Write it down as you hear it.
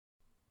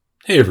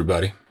Hey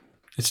everybody,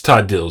 it's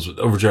Todd Dills with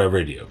Overdrive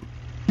Radio.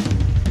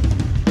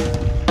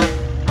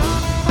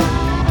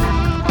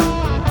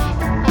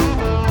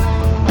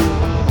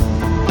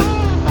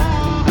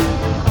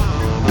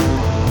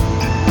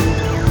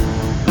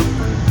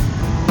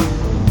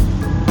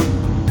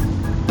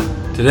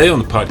 Today on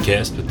the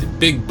podcast, with the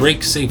big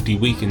Brake Safety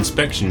Week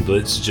inspection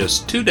blitz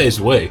just 2 days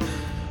away,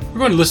 we're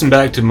going to listen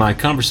back to my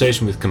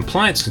conversation with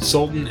compliance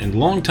consultant and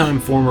longtime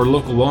former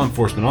local law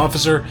enforcement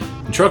officer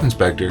and truck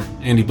inspector,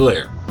 Andy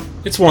Blair.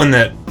 It's one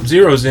that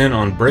zeroes in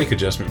on brake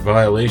adjustment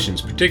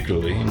violations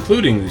particularly,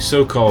 including the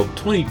so-called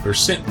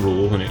 20%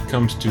 rule when it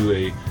comes to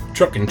a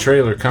truck and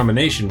trailer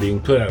combination being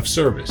put out of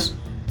service.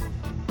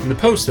 In the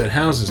post that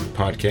houses the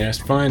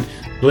podcast, find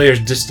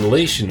Blair's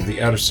distillation of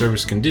the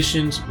out-of-service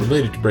conditions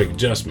related to brake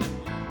adjustment,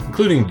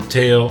 including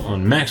detail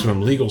on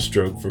maximum legal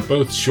stroke for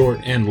both short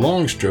and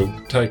long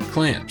stroke type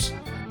clamps,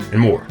 and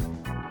more.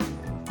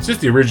 Since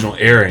the original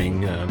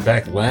airing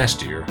back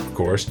last year, of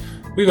course,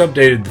 we've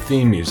updated the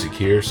theme music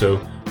here,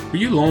 so for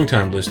you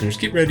longtime listeners,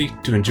 get ready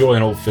to enjoy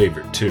an old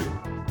favorite too.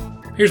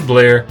 Here's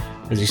Blair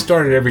as he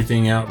started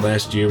everything out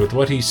last year with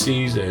what he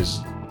sees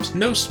as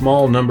no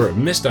small number of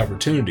missed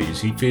opportunities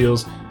he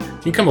feels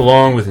can come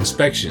along with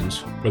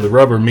inspections where the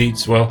rubber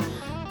meets, well,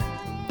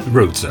 the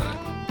roadside.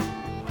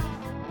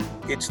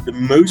 It's the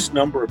most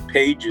number of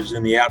pages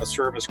in the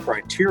out-of-service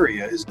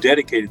criteria is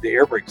dedicated to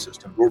air brake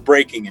systems, or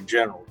braking in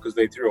general, because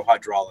they throw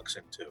hydraulics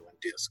into and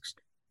discs.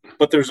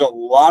 But there's a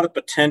lot of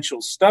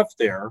potential stuff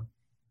there.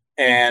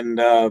 And,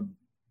 I'm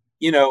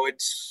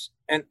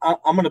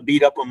going to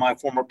beat up on my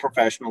former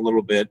profession a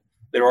little bit.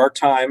 There are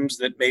times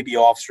that maybe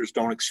officers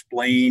don't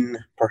explain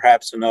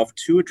perhaps enough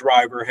to a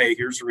driver, hey,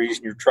 here's the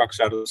reason your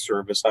truck's out of the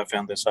service. I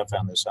found this.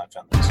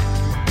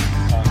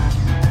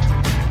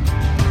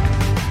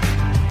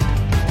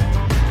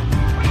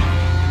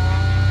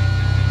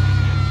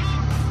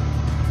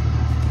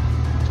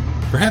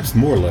 Perhaps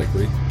more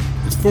likely,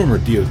 as former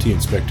DOT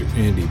inspector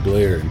Andy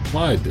Blair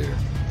implied there,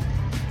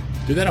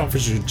 did that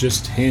officer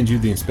just hand you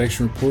the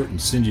inspection report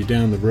and send you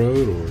down the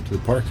road or to the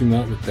parking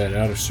lot with that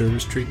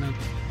out-of-service treatment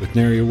with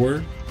nary a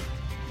word?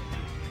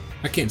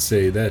 I can't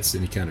say that's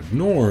any kind of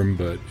norm,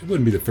 but it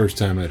wouldn't be the first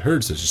time I'd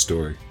heard such a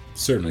story.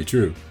 It's certainly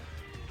true.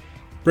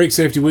 Brake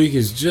Safety Week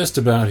is just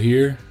about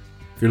here.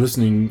 If you're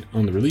listening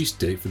on the release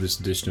date for this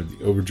edition of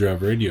the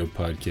Overdrive Radio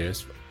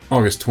podcast,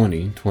 August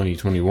 20,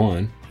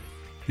 2021,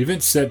 the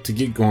event's set to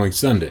get going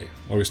Sunday,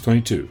 August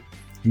 22,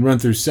 and run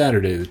through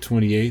Saturday the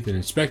 28th, and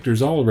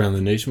inspectors all around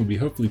the nation will be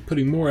hopefully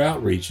putting more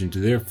outreach into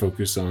their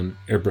focus on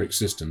air brake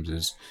systems,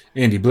 as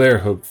Andy Blair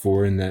hoped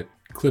for in that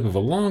clip of a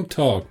long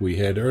talk we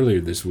had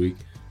earlier this week,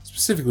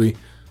 specifically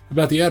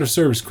about the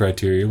out-of-service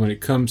criteria when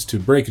it comes to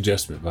brake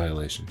adjustment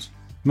violations,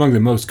 among the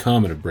most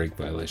common of brake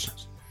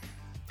violations.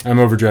 I'm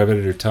Overdrive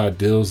editor Todd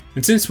Dills,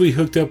 and since we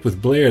hooked up with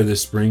Blair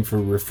this spring for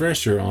a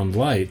refresher on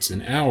lights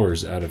and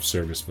hours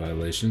out-of-service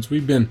violations,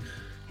 we've been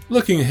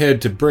looking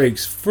ahead to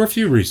brakes for a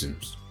few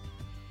reasons.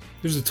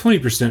 There's a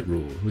 20%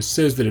 rule, which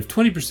says that if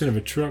 20% of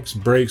a truck's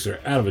brakes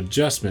are out of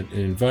adjustment and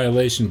in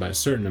violation by a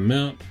certain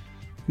amount,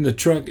 then the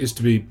truck is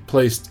to be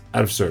placed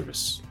out of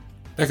service.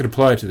 That could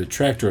apply to the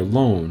tractor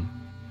alone,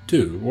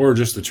 too, or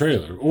just the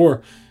trailer,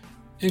 or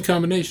in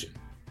combination.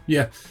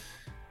 Yeah,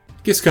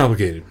 it gets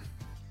complicated.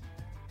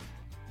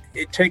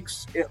 It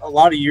takes a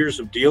lot of years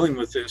of dealing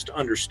with this to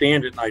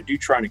understand it, and I do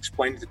try and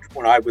explain it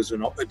when I was a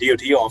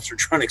DOT officer,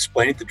 trying to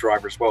explain it to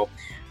drivers. Well,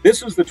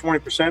 this is the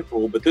 20%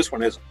 rule, but this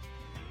one isn't.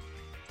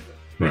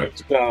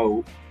 Right.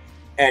 So,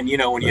 and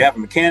when you have a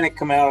mechanic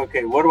come out,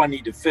 okay, what do I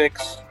need to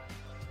fix?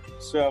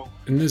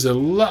 And there's a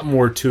lot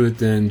more to it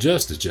than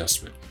just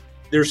adjustment.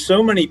 There's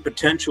so many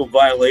potential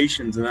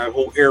violations in that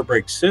whole air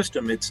brake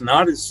system. It's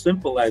not as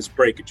simple as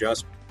brake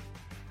adjustment.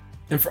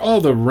 And for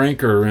all the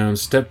rancor around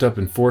stepped-up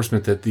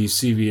enforcement that these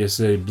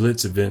CVSA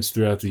blitz events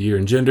throughout the year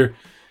engender,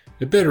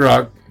 at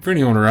Bedrock, for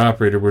any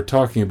owner-operator, we're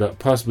talking about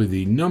possibly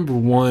the number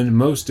one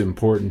most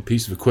important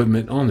piece of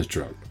equipment on the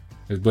truck,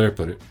 as Blair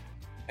put it.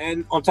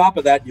 And on top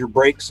of that, your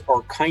brakes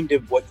are kind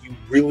of what you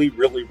really,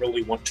 really,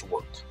 really want to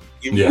work.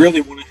 You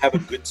really want to have a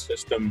good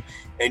system,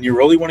 and you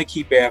really want to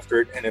keep after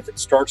it. And if it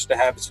starts to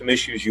have some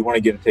issues, you want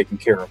to get it taken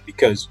care of,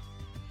 because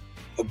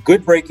a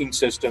good braking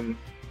system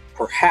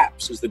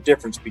perhaps is the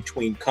difference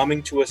between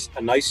coming to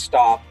a nice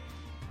stop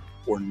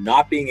or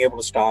not being able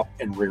to stop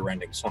and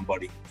rear-ending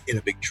somebody in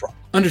a big truck.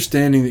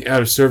 Understanding the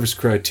out-of-service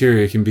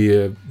criteria can be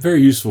a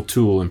very useful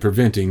tool in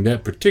preventing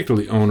that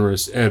particularly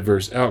onerous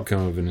adverse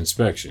outcome of an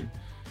inspection.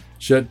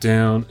 Shut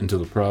down until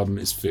the problem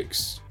is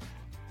fixed.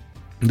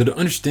 But to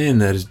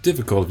understand that is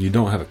difficult if you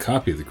don't have a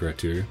copy of the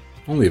criteria,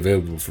 only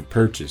available for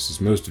purchase,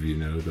 as most of you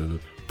know, though the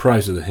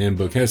price of the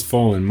handbook has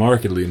fallen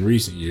markedly in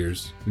recent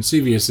years, and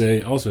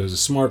CVSA also has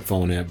a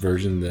smartphone app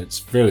version that's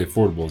fairly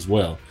affordable as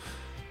well.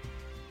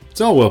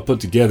 It's all well put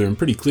together and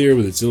pretty clear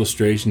with its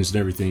illustrations and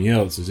everything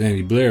else, as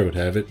Andy Blair would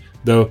have it,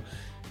 though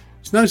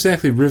it's not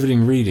exactly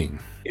riveting reading.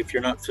 If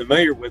you're not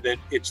familiar with it,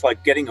 it's like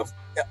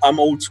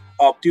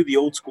I'll do the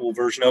old school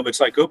version of it. It's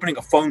like opening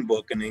a phone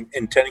book and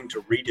intending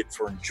to read it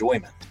for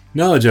enjoyment.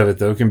 Knowledge of it,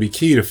 though, can be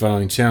key to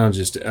filing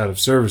challenges to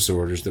out-of-service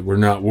orders that were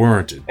not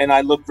warranted. And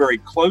I look very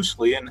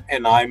closely,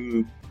 and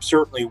I'm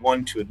certainly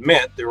one to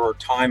admit there are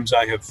times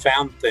I have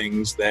found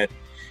things that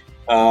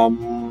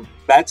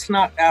that's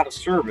not out of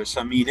service.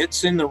 I mean,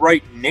 it's in the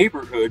right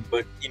neighborhood,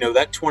 but,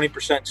 that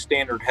 20%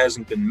 standard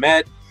hasn't been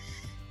met.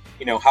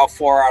 How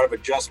far out of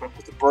adjustment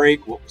was the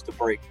brake? What was the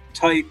brake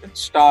type and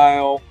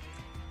style?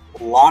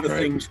 A lot of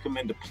things come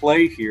into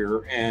play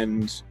here.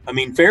 And, I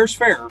mean, fair's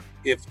fair.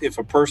 If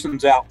a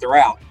person's out, they're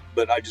out.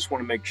 But I just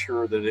want to make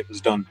sure that it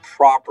was done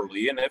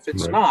properly. And if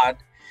it's not,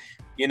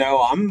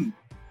 I'm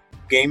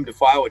game to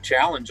file a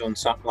challenge on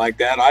something like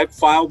that. I've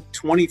filed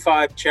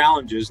 25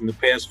 challenges in the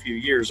past few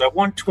years. I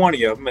won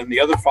 20 of them, and the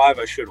other 5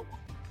 I should have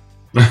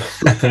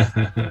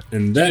won.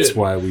 And that's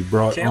why we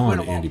brought on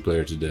Andy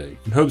Blair today,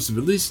 in hopes of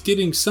at least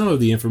getting some of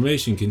the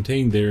information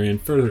contained therein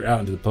further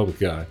out into the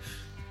public eye.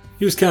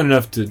 He was kind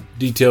enough to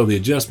detail the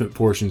adjustment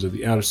portions of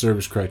the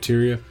out-of-service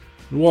criteria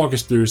and walk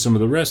us through some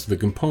of the rest of the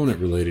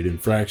component-related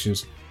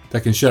infractions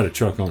that can shut a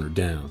truck owner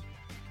down.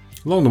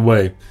 Along the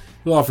way,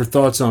 he'll offer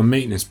thoughts on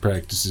maintenance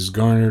practices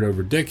garnered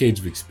over decades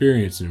of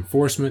experience in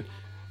enforcement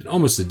and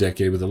almost a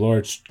decade with a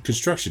large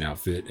construction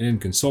outfit and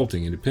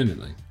consulting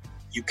independently.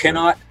 You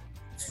cannot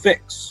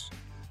fix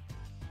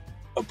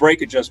a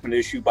brake adjustment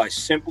issue by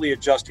simply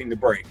adjusting the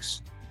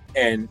brakes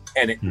and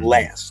it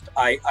lasts.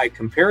 I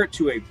compare it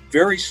to a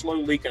very slow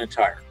leak in a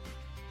tire.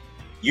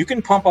 You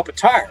can pump up a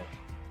tire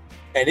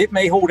and it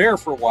may hold air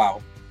for a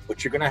while,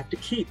 but you're going to have to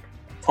keep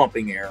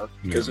pumping air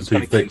because it's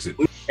going to fix it.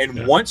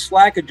 And once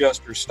slack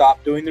adjusters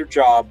stop doing their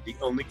job, the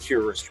only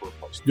cure is to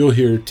replace them. You'll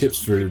hear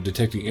tips for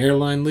detecting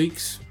airline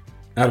leaks,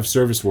 out of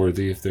service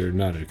worthy if they're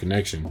not a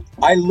connection.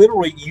 I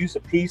literally use a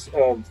piece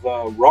of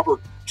rubber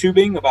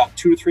tubing about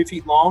 2 to 3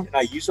 feet long, and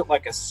I use it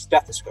like a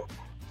stethoscope.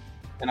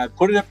 And I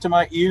put it up to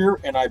my ear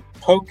and I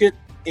poke it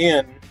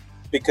in,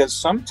 because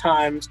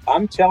sometimes,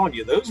 I'm telling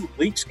you, those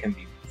leaks can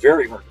be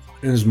very hard to find.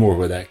 And there's more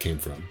where that came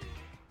from.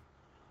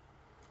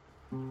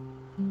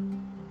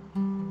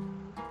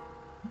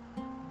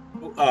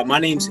 My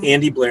name's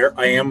Andy Blair.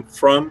 I am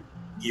from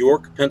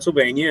York,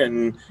 Pennsylvania,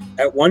 and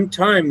at one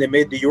time they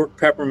made the York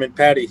peppermint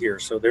patty here,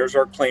 so there's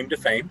our claim to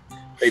fame.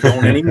 They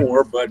don't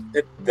anymore, but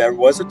there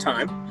was a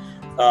time.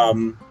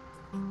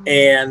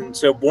 And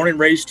so born and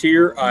raised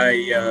here.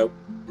 I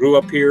grew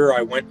up here.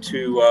 I went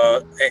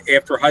to,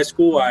 after high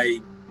school, I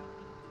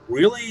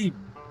really,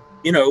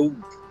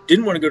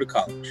 didn't want to go to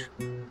college.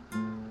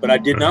 But I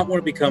did not want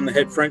to become the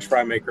head French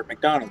fry maker at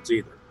McDonald's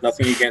either.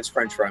 Nothing against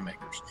French fry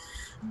makers.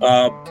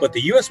 But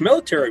the U.S.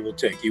 military will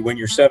take you when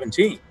you're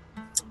 17.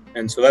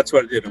 And so that's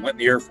what I did. I went in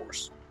the Air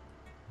Force.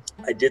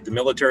 I did the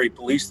military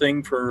police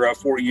thing for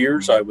 4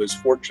 years. I was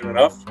fortunate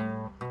enough.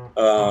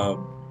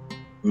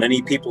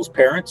 Many people's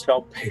parents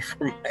helped pay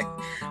for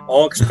my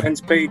all expense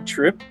paid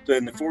trip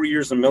in the 4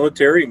 years in the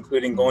military,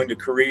 including going to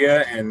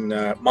Korea and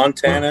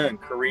Montana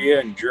and Korea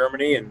and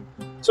Germany. And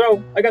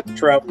so I got to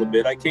travel a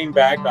bit. I came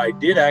back. I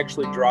did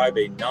actually drive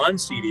a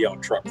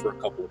non-CDL truck for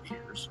a couple of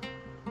years,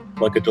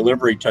 like a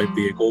delivery type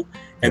vehicle.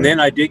 And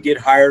then I did get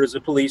hired as a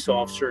police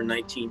officer in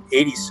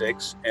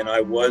 1986, and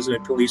I was a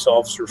police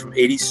officer from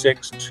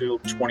 86 till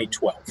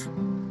 2012.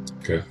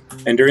 Okay.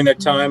 And during that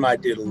time, I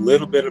did a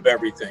little bit of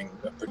everything.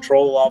 A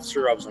patrol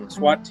officer, I was on the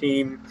SWAT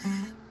team.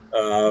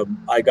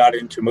 I got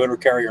into motor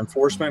carrier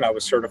enforcement. I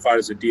was certified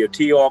as a DOT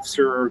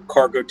officer,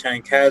 cargo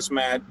tank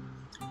hazmat,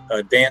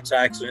 advanced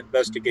accident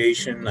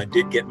investigation. I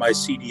did get my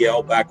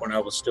CDL back when I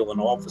was still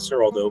an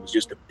officer, although it was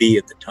just a B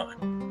at the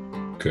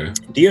time. Okay.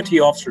 DOT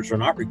officers are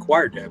not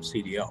required to have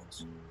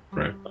CDLs.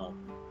 Right.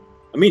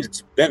 I mean,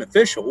 it's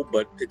beneficial,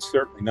 but it's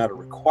certainly not a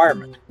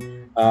requirement.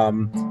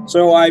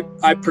 So I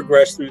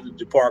progressed through the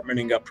department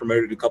and got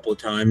promoted a couple of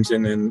times,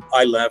 and then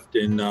I left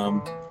in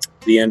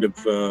the end of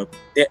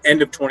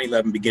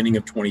 2011, beginning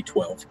of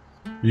 2012.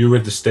 You were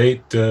with the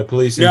state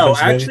police in No,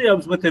 Pennsylvania? actually, I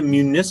was with the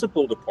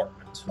municipal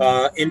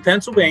department. In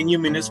Pennsylvania,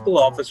 municipal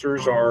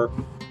officers are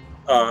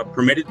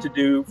permitted to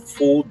do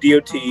full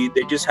DOT.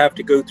 They just have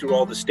to go through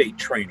all the state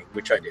training,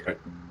 which I did. Right.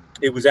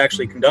 It was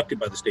actually conducted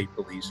by the state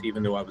police,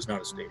 even though I was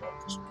not a state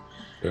officer.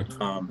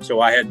 Okay. So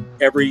I had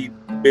every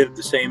bit of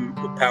the same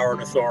power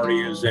and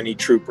authority as any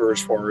trooper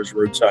as far as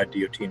roadside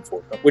DOT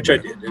enforcement, which I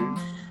did. And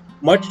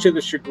much to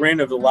the chagrin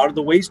of a lot of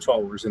the waste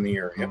haulers in the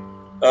area,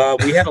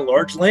 we had a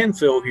large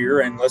landfill here,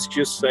 and let's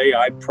just say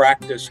I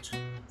practiced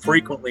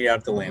frequently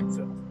at the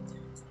landfill.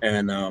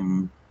 And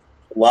a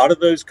lot of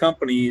those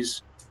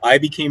companies, I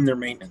became their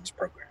maintenance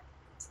program.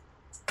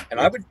 And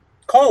I would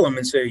call them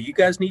and say, you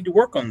guys need to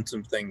work on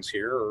some things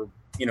here, or,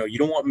 you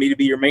don't want me to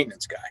be your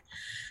maintenance guy.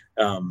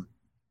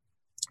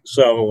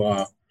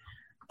 So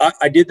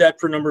I did that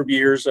for a number of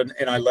years, and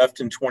I left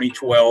in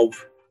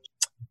 2012.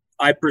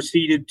 I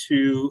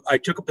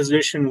took a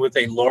position with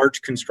a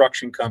large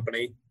construction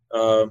company,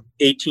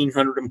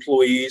 1,800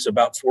 employees,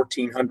 about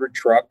 1,400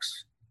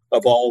 trucks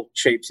of all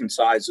shapes and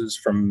sizes,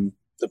 from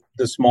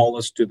the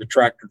smallest to the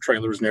tractor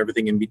trailers and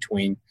everything in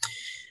between.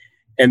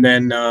 And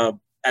then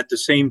at the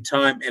same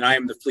time, and I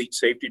am the fleet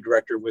safety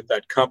director with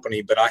that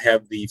company, but I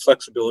have the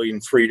flexibility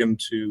and freedom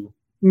to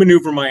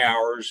maneuver my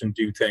hours and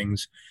do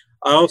things.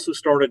 I also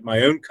started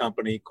my own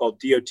company called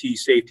DOT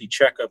Safety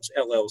Checkups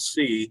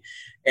LLC,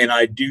 and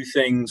I do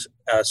things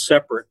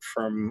separate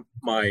from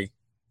my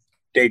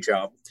day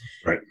job,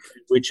 right,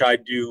 which I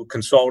do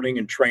consulting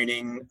and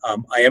training.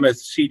 I am a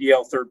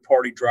CDL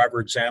third-party driver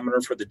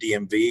examiner for the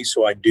DMV,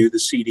 so I do the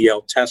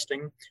CDL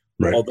testing,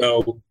 right.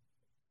 Although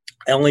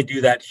I only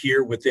do that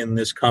here within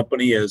this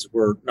company as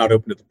we're not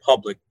open to the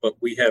public, but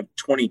we have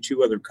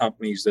 22 other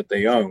companies that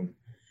they own.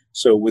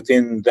 So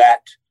within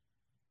that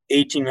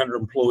 1,800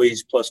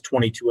 employees plus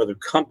 22 other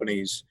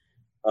companies,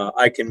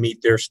 I can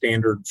meet their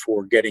standard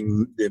for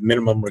getting the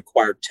minimum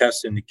required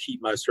tests and to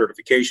keep my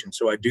certification.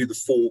 So I do the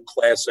full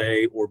Class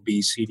A or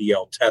B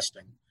CDL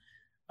testing.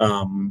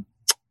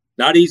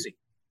 Not easy.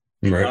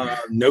 Right.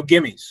 No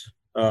gimmies.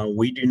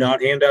 We do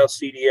not hand out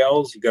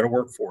CDLs. You got to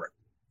work for it.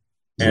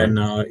 And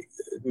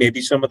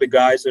maybe some of the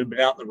guys that have been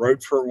out on the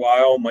road for a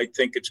while might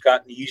think it's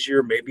gotten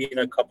easier. Maybe in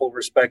a couple of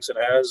respects it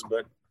has,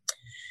 but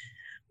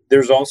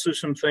there's also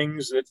some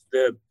things that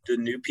the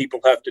new people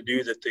have to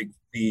do that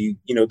the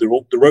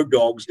road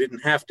dogs didn't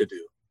have to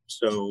do.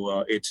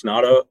 So it's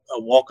not a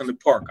walk in the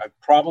park. I've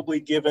probably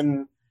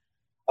given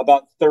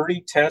about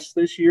 30 tests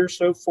this year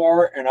so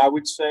far, and I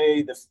would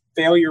say the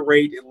failure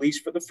rate, at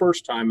least for the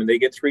first time, and they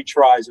get 3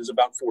 tries, is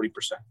about 40%.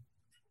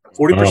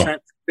 40%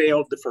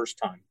 failed the first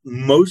time.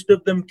 Most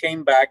of them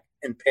came back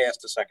and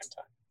passed the second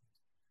time.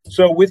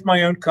 So with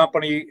my own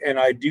company, and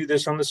I do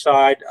this on the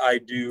side, I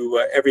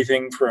do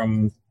everything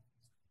from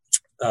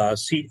I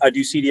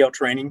do CDL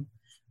training.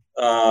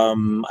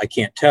 I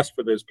can't test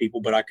for those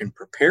people, but I can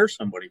prepare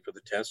somebody for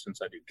the test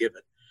since I do give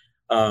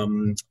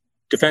it.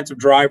 Defensive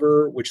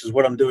driver, which is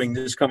what I'm doing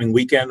this coming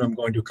weekend. I'm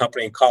going to a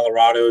company in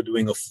Colorado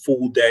doing a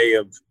full day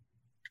of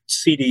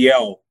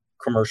CDL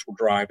commercial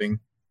driving,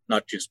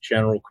 not just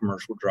general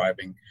commercial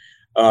driving.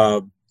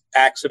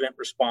 Accident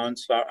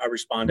response. I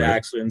respond to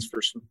accidents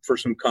for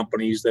some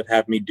companies that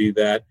have me do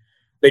that.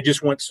 They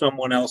just want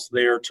someone else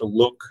there to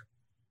look,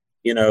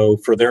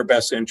 for their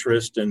best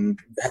interest, and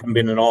haven't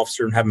been an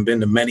officer and haven't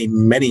been to many,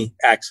 many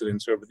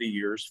accidents over the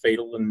years,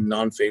 fatal and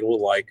non-fatal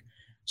alike.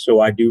 So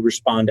I do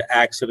respond to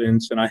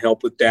accidents, and I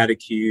help with data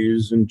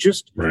queues and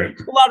just a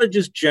lot of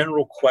just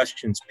general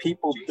questions.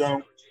 People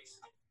don't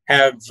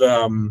have,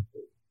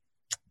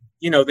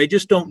 they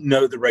just don't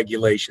know the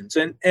regulations,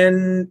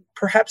 and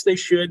perhaps they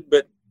should,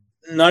 but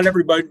not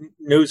everybody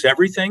knows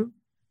everything.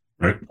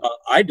 Right.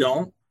 I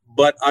don't.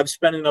 But I've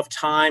spent enough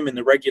time in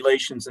the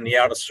regulations and the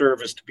out of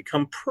service to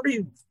become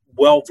pretty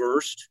well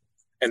versed.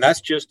 And that's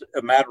just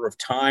a matter of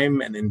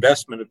time and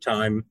investment of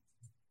time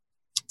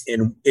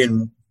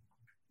in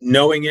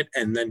knowing it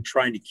and then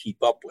trying to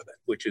keep up with it,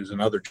 which is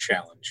another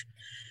challenge.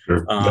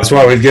 Sure. That's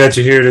why we've got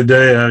you here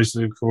today,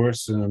 obviously, of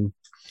course.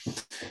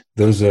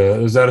 Those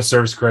out of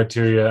service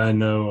criteria I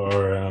know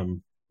are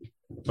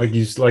like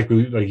you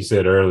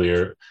said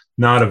earlier,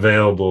 not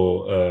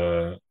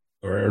available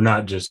or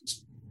not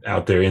just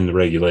out there in the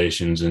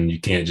regulations, and you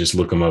can't just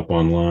look them up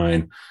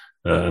online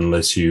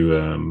unless you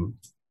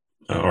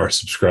are a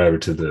subscriber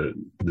to the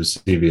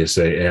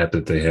CVSA app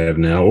that they have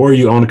now, or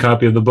you own a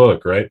copy of the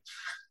book, right?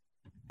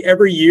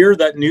 Every year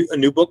a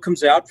new book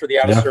comes out for the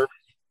out of service,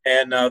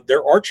 and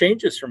there are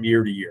changes from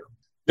year to year.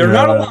 They're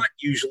not a lot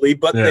usually,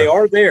 but they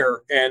are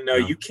there, and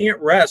you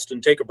can't rest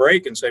and take a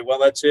break and say, well,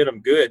 that's it,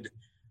 I'm good.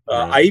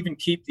 I even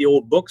keep the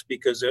old books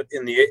because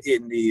in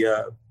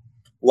the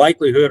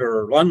likelihood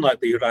or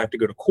unlikelihood I have to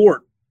go to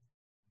court,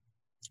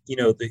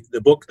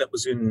 the book that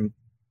was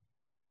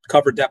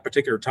covered that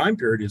particular time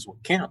period is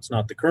what counts,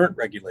 not the current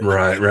regulation.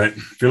 Right.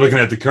 If you're looking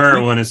at the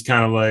current one, it's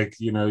kind of like,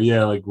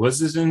 like, was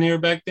this in here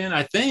back then?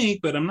 I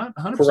think, but I'm not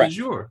 100%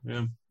 sure.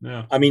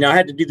 Yeah. I mean, I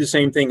had to do the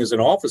same thing as an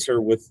officer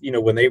with,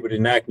 when they would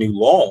enact new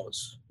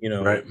laws,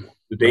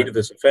 the date of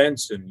this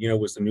offense and,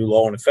 was the new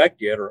law in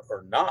effect yet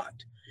or not?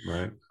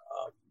 Right.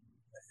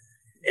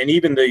 And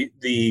even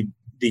the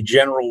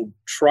general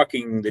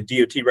trucking, the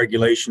DOT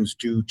regulations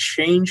do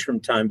change from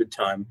time to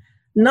time.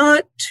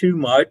 Not too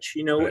much,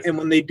 and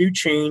when they do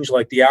change,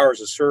 like the hours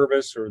of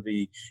service or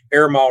the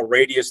air mile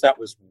radius, that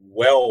was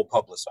well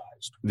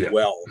publicized.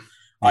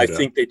 I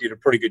think they did a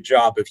pretty good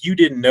job. If you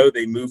didn't know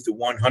they moved the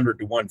 100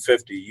 to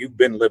 150, you've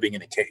been living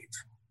in a cave.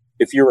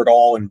 If you're at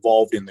all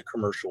involved in the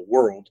commercial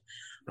world,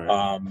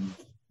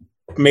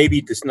 maybe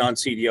this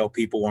non-CDL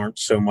people aren't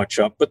so much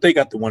up, but they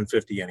got the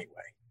 150 anyway.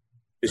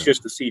 It's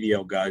just the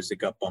CDL guys that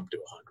got bumped to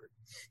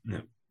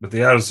 100. Yeah, but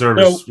the out of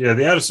service,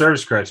 the out of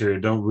service criteria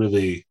don't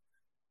really.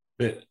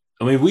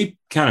 I mean, we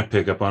kind of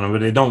pick up on them,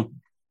 but they don't.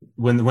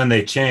 When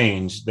they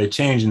change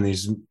in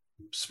these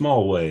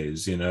small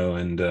ways, and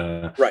and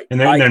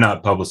they're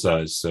not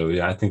publicized.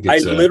 So I think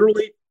it's, I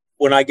literally,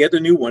 when I get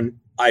the new one,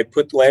 I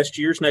put last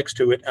year's next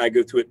to it, and I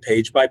go through it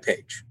page by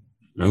page.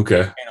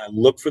 Okay. And I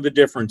look for the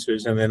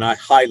differences, and then I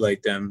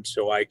highlight them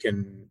so I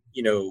can,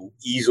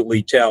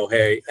 easily tell,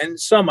 hey, and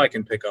some I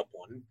can pick up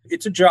on.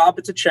 It's a job.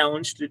 It's a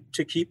challenge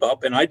to keep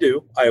up. And I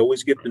do. I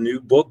always get the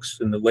new books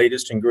and the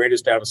latest and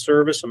greatest out of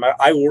service. And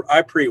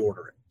I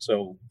pre-order it.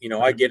 So,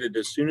 I get it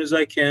as soon as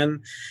I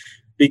can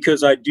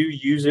because I do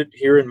use it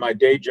here in my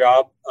day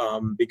job,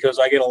 because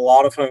I get a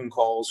lot of phone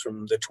calls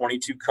from the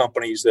 22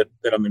 companies that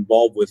I'm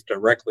involved with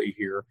directly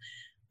here,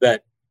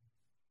 that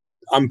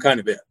I'm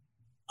kind of it.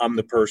 I'm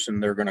the person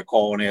they're going to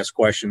call and ask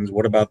questions.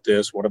 What about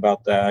this? What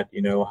about that?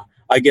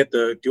 I get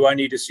do I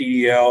need a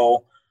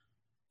CDL?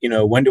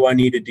 When do I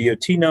need a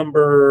DOT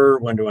number?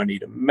 When do I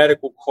need a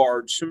medical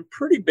card? Some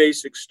pretty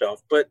basic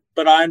stuff, but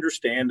I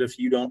understand if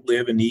you don't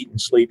live and eat and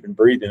sleep and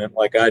breathe in it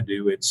like I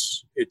do,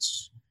 it's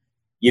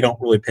you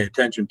don't really pay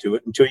attention to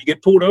it until you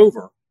get pulled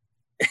over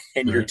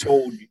and you're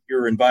told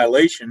you're in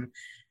violation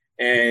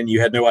and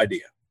you had no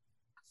idea.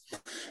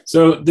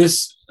 So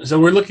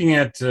we're looking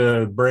at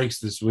brakes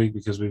this week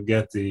because we've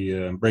got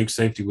the Brake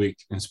Safety Week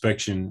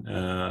inspection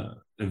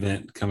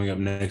event coming up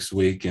next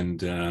week,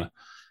 and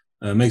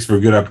makes for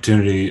a good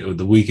opportunity of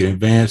the week in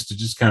advance to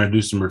just kind of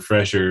do some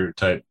refresher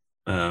type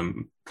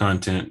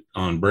content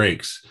on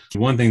brakes.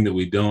 One thing that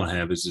we don't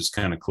have is this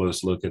kind of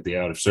close look at the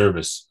out of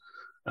service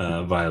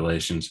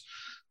violations.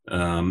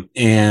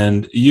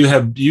 And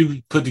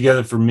you've put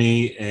together for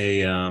me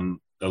a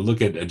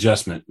look at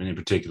adjustment in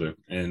particular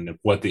and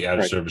what the out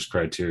of service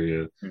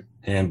criteria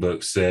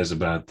handbook says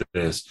about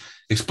this.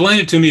 Explain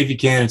it to me if you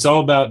can. It's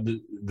all about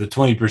the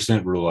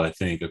 20% rule, I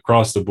think,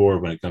 across the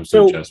board when it comes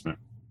to adjustment.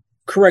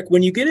 Correct.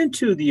 When you get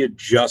into the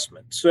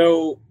adjustment,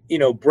 so,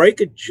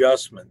 brake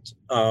adjustment,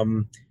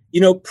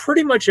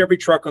 pretty much every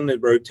truck on the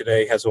road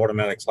today has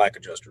automatic slack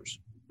adjusters.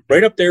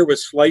 Right up there with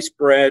sliced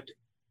bread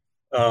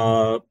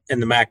and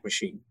the Mac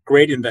machine.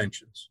 Great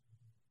inventions.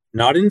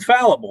 Not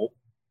infallible,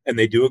 and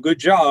they do a good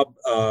job.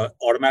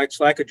 Automatic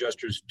slack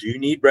adjusters do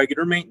need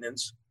regular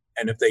maintenance,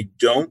 and if they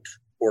don't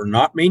or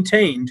not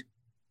maintained,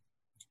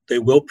 they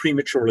will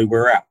prematurely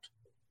wear out.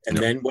 And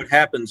then what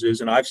happens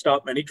is, and I've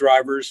stopped many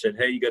drivers, said,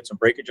 hey, you got some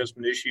brake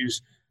adjustment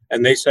issues.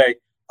 And they say,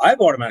 I have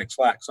automatic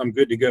slacks. I'm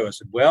good to go. I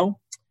said, well,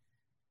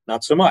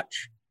 not so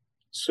much.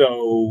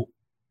 So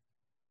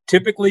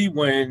typically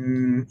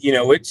when,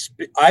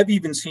 I've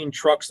even seen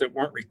trucks that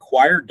weren't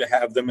required to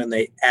have them and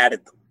they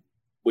added them,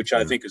 which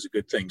I think is a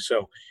good thing.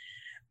 So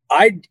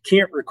I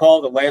can't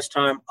recall the last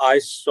time I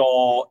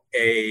saw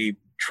a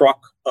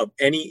truck of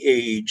any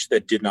age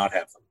that did not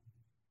have them.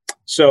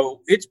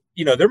 So it's,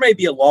 there may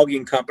be a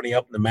logging company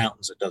up in the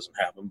mountains that doesn't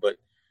have them,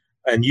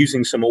 and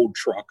using some old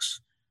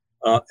trucks.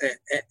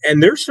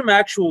 And there's some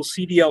actual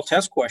CDL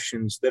test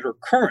questions that are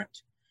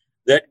current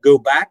that go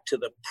back to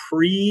the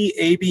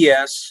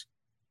pre-ABS,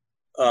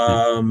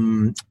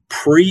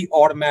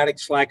 pre-automatic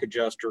slack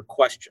adjuster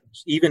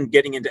questions, even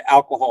getting into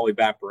alcohol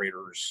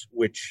evaporators,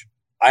 which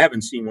I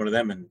haven't seen one of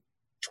them in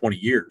 20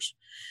 years.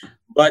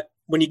 But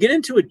when you get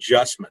into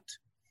adjustment,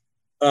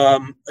 a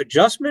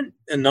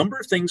number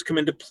of things come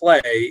into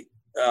play.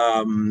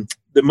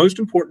 The most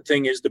important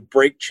thing is the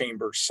brake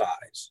chamber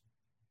size.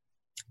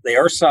 They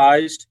are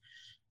sized.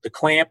 The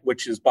clamp,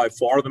 which is by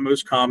far the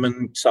most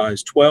common,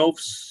 size 12,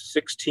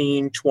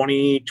 16,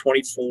 20,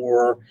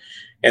 24,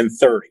 and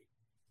 30.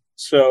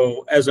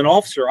 So as an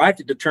officer, I have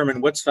to determine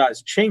what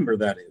size chamber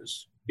that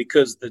is,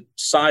 because the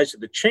size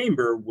of the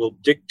chamber will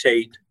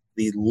dictate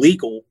the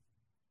legal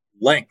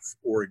length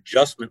or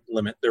adjustment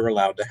limit they're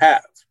allowed to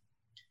have.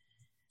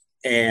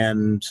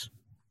 And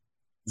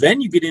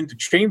then you get into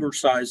chamber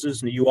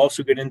sizes, and you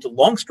also get into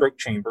long stroke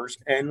chambers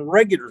and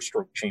regular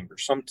stroke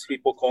chambers. Some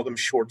people call them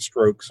short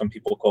stroke. Some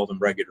people call them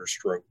regular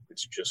stroke.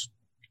 It's just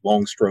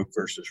long stroke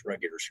versus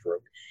regular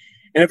stroke.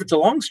 And if it's a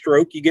long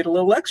stroke, you get a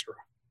little extra.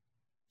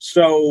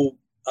 So,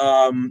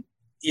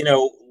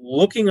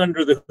 looking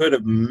under the hood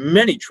of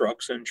many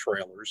trucks and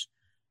trailers,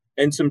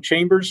 and some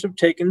chambers have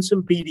taken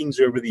some beatings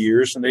over the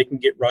years, and they can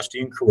get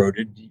rusty and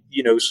corroded.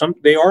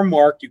 They are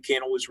marked. You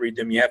can't always read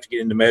them. You have to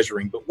get into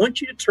measuring. But once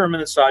you determine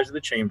the size of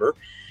the chamber,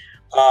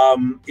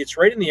 it's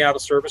right in the out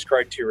of service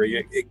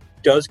criteria. It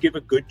does give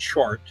a good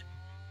chart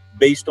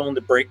based on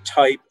the brake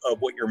type of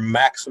what your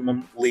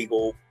maximum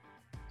legal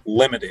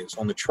limit is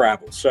on the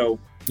travel. So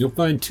you'll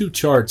find 2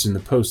 charts in the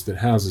post that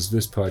houses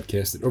this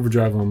podcast at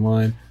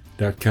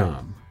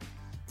overdriveonline.com.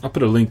 I'll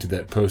put a link to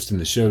that post in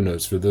the show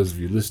notes for those of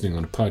you listening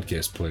on a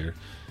podcast player.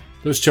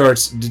 Those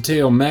charts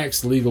detail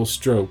max legal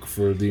stroke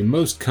for the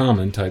most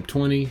common type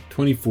 20,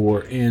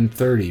 24, and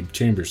 30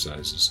 chamber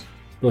sizes,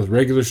 both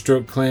regular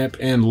stroke clamp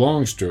and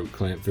long stroke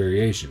clamp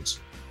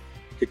variations.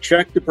 To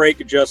check the brake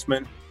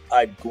adjustment,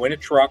 I'd go in a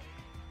truck,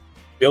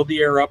 build the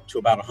air up to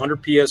about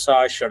 100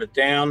 PSI, shut it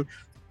down,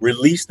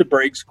 release the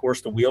brakes. Of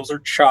course, the wheels are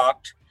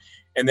chocked.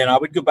 And then I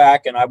would go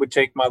back and I would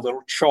take my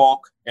little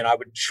chalk and I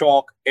would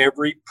chalk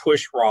every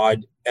push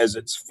rod as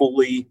it's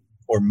fully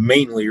or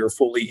mainly or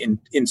fully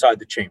inside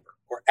the chamber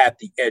or at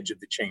the edge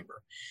of the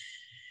chamber.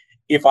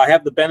 If I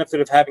have the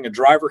benefit of having a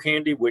driver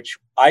handy, which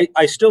I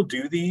still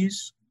do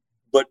these,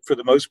 but for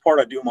the most part,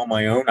 I do them on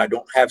my own. I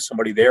don't have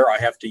somebody there. I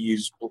have to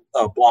use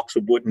blocks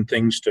of wood and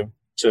things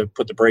to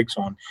put the brakes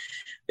on.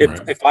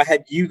 If I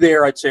had you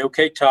there, I'd say,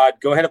 okay, Todd,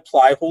 go ahead,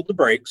 apply, hold the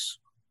brakes,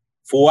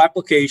 full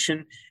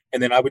application.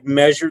 And then I would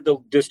measure the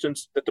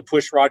distance that the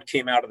push rod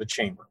came out of the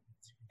chamber.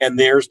 And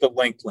there's the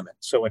length limit.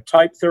 So a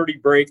type 30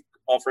 brake,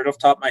 right off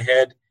the top of my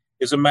head,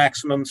 is a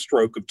maximum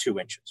stroke of 2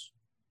 inches.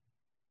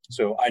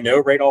 So I know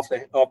right off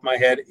my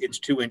head, it's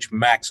 2-inch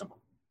maximum.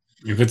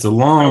 If it's a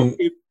long,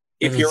 so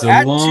if you're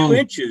at 2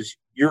 inches,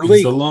 you're legal. If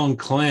it's a long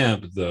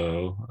clamp,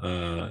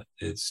 though,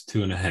 it's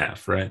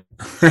 2.5, right?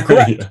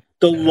 Correct. Yeah.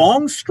 The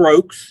long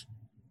strokes,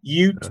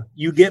 you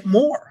get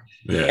more.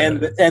 Yeah. And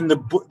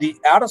the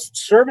out of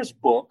service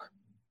book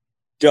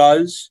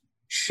does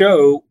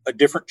show a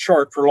different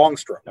chart for long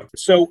stroke.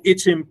 So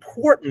it's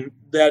important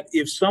that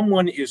if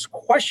someone is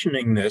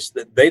questioning this,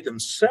 that they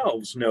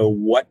themselves know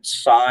what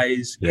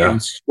size and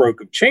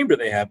stroke of chamber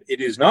they have. It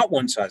is not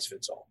one size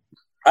fits all.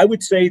 I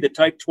would say the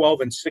type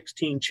 12 and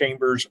 16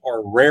 chambers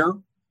are rare.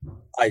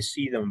 I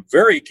see them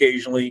very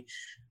occasionally.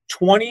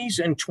 20s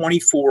and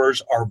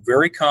 24s are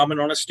very common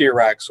on a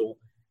steer axle,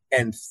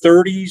 and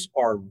 30s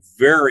are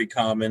very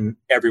common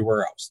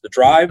everywhere else. The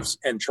drives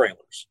and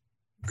trailers,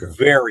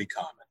 very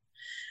common.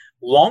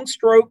 Long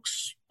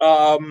strokes,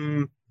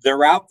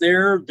 they're out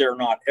there. They're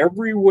not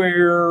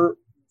everywhere.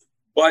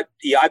 But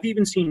I've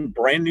even seen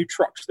brand new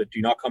trucks that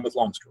do not come with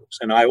long strokes.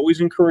 And I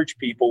always encourage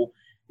people,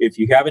 if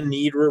you have a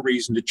need or a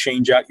reason to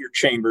change out your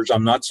chambers,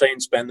 I'm not saying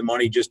spend the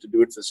money just to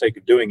do it for the sake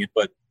of doing it,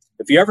 but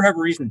if you ever have a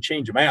reason to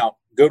change them out,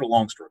 go to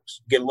long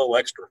strokes, get a little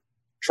extra,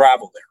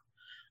 travel there.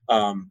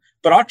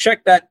 But I'll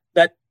check that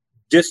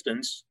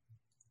distance.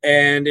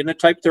 And in a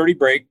type 30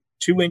 brake,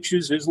 2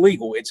 inches is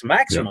legal. It's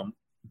maximum.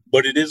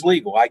 But it is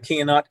legal. I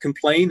cannot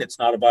complain. It's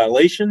not a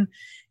violation.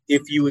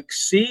 If you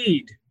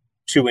exceed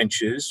 2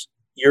 inches,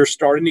 you're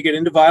starting to get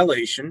into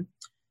violation.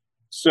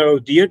 So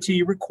DOT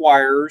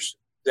requires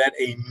that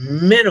a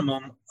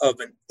minimum of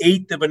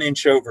 1/8 of an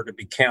inch over to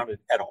be counted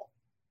at all.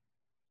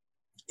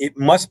 It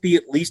must be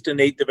at least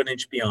 1/8 of an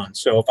inch beyond.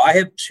 So if I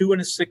have 2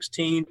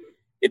 1/16,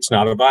 it's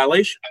not a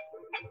violation.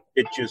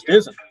 It just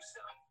isn't.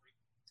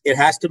 It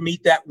has to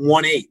meet that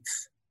 1/8.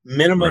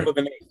 Minimum of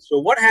 1/8. So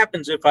what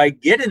happens if I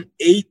get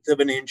 1/8 of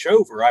an inch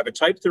over? I have a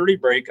type 30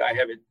 brake. I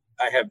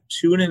have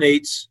 2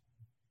 1/8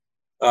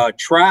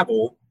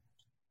 travel.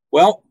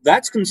 Well,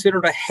 that's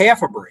considered a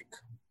half a brake.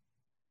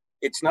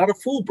 It's not a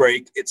full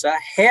brake. It's a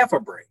half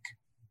a brake.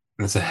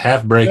 That's a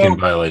half brake in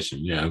violation.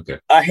 Yeah. Okay.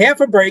 A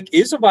half a brake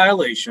is a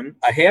violation.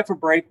 A half a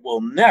brake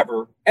will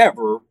never,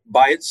 ever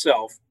by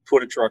itself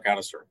put a truck out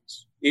of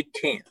service. It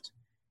can't.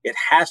 It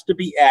has to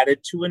be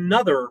added to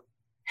another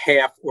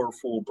half or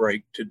full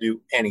brake to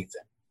do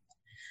anything.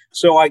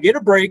 So I get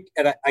a brake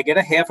and I get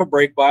a half a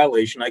brake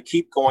violation. I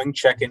keep going,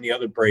 checking the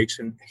other brakes,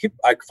 and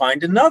I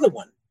find another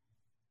one,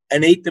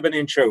 1/8 of an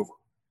inch over.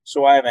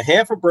 So I have a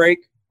half a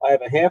brake. I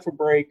have a half a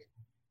brake.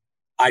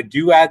 I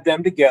do add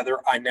them together.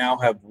 I now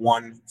have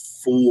one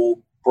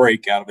full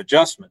brake out of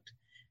adjustment.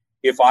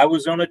 If I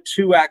was on a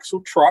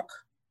 2-axle truck,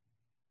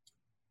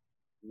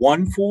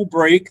 one full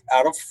brake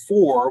out of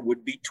 4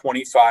 would be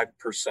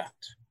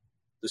 25%.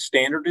 The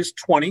standard is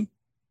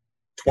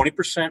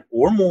 20%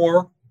 or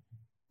more,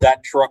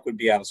 that truck would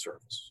be out of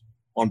service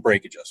on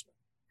brake adjustment.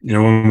 You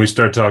know, when we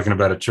start talking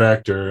about a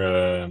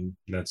tractor,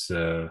 that's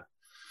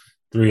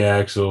 3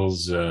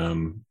 axles,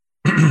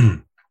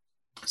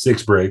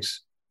 6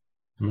 brakes.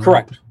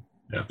 Correct.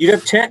 Yeah. You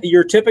have 10.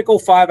 Your typical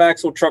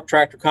 5-axle truck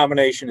tractor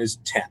combination is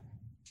 10.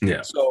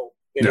 Yeah. So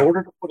in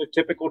order to put a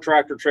typical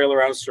tractor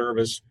trailer out of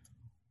service,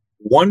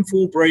 one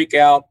full brake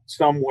out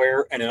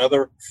somewhere and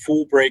another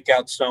full brake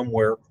out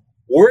somewhere,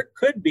 or it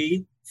could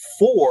be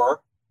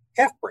 4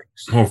 half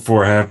brakes. Oh,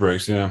 4 half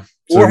brakes, yeah.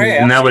 So,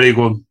 and that would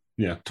equal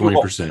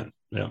 20%.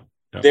 Yeah.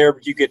 There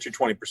you get your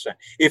 20%.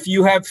 If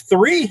you have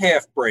 3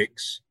 half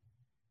brakes,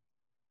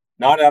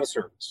 not out of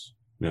service.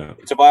 Yeah.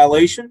 It's a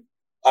violation.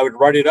 I would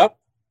write it up.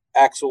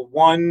 Axle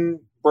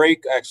 1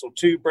 brake, axle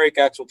 2 brake,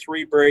 axle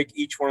 3 brake.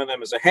 Each one of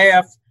them is a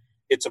half.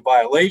 It's a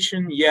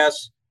violation.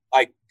 Yes,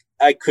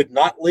 I could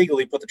not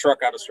legally put the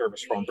truck out of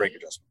service from brake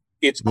adjustment.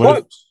 It's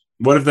close.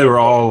 What if they were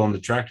all on the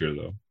tractor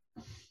though,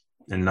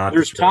 and not?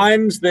 There's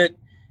times that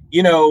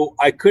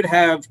I could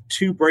have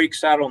 2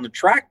 brakes out on the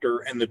tractor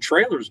and the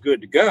trailer's good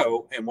to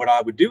go. And what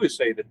I would do is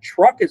say the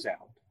truck is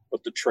out,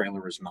 but the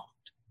trailer is not.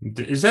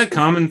 Is that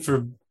common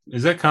for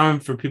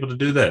people to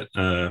do that?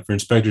 For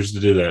inspectors to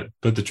do that,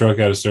 put the truck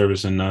out of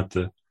service and not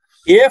the.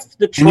 If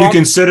the truck, can you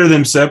consider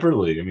them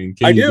separately? I mean,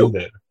 can you do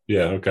that?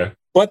 Yeah. Okay.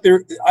 But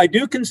I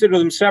do consider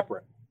them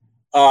separate.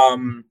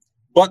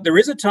 But there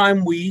is a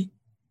time we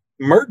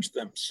merge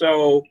them.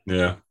 So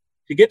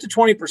to get to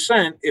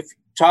 20%, if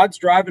Todd's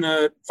driving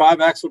a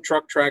 5-axle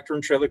truck, tractor,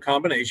 and trailer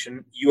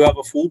combination, you have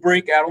a full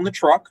brake out on the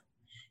truck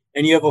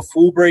and you have a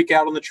full brake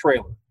out on the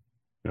trailer.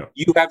 Yeah.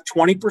 You have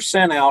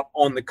 20% out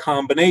on the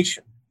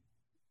combination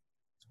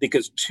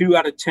because 2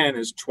 out of 10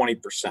 is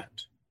 20%.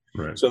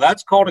 Right. So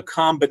that's called a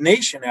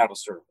combination out of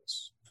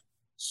service.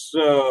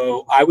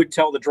 So I would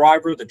tell the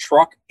driver the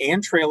truck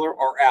and trailer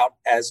are out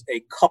as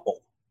a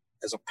couple,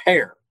 as a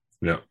pair.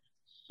 Yeah.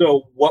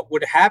 So what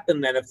would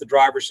happen then if the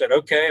driver said,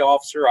 okay,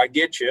 officer, I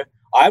get you.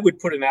 I would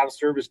put an out of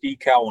service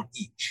decal on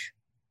each.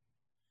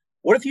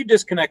 What if you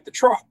disconnect the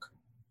truck?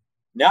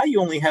 Now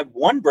you only have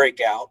 1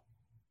 brake out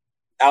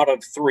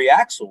of 3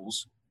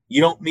 axles.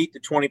 You don't meet the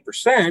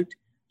 20%.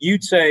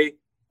 You'd say,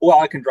 well,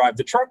 I can drive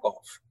the truck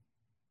off.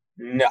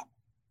 No.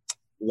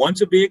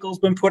 Once a vehicle's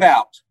been put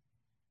out,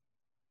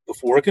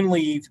 before it can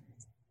leave,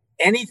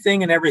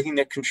 anything and everything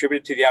that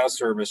contributed to the out of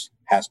service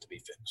has to be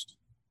fixed.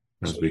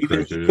 So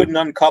even he couldn't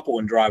uncouple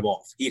and drive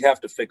off. He'd have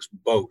to fix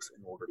both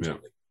in order to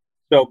leave.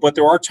 So, but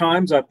there are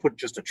times I put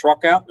just a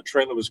truck out, the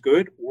trailer was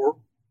good, or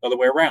other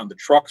way around, the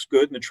truck's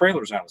good and the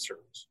trailer's out of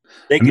service.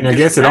 I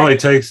guess it only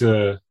takes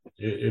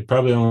it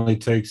probably only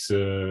takes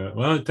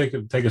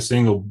take a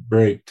single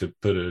brake to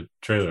put a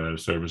trailer out of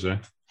service, eh?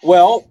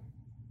 Well,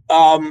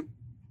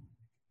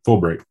 full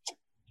brake.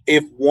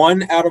 If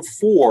 1 out of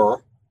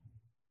 4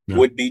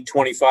 would be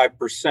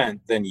 25%,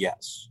 then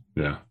yes.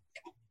 Yeah.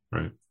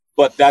 Right.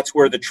 But that's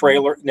where the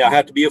trailer now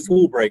had to be a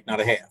full brake, not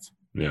a half.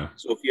 Yeah.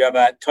 So if you have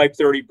that Type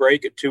 30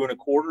 brake at 2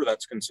 1/4,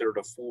 that's considered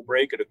a full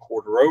brake at a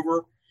quarter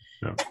over.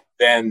 Yeah.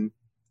 Then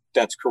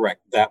that's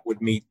correct. That would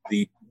be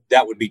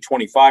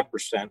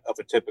 25% of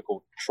a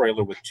typical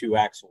trailer with 2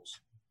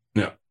 axles.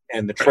 Yeah.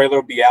 And the trailer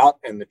would be out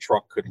and the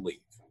truck could leave.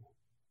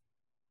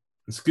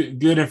 It's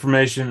good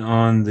information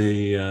on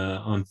the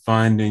on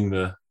finding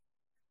the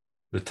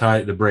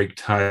brake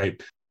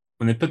type.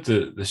 When they put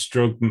the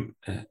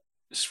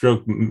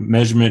stroke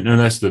measurement, no,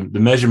 that's the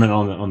measurement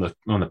on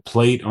the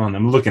plate on.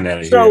 I'm looking at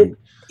it here.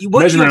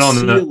 Measurement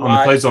on the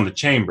plates on the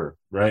chamber,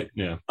 right?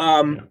 Yeah.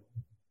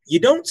 You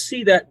don't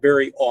see that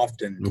very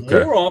often.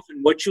 Okay. More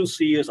often, what you'll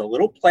see is a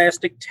little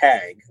plastic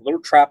tag, a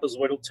little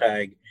trapezoidal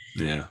tag.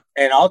 Yeah.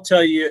 And I'll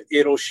tell you,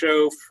 it'll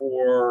show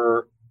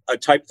for a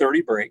Type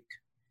 30 brake,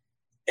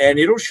 and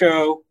it'll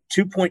show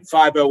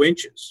 2.50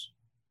 inches.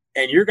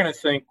 And you're going to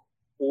think,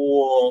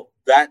 well,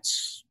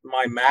 that's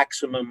my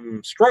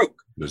maximum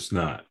stroke. It's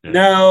not. Yeah.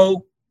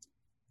 No,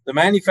 the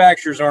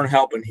manufacturers aren't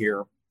helping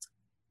here.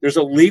 There's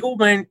a legal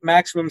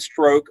maximum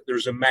stroke.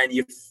 There's a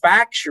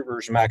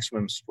manufacturer's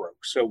maximum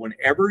stroke. So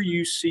whenever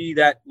you see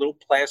that little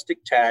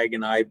plastic tag,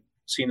 and I've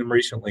seen them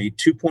recently,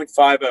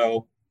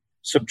 2.50,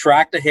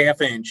 subtract a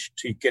 1/2 inch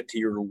to get to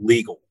your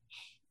legal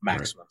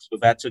maximum. Right. So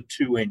that's a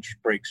 2-inch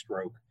brake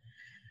stroke.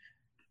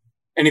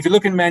 And if you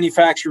look in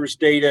manufacturer's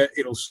data,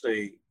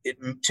 it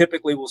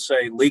typically will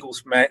say legal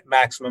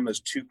maximum is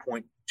 2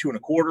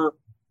 1/4.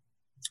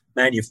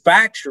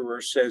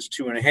 Manufacturer says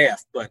 2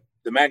 1/2, but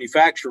the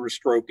manufacturer's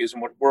stroke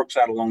isn't what works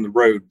out along the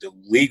road. The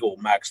legal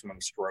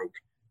maximum stroke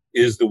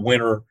is the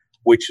winner,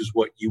 which is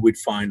what you would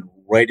find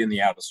right in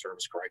the out of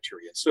service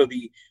criteria. So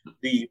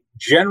the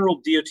general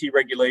DOT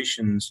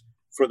regulations,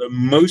 for the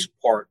most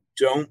part,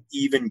 don't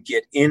even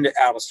get into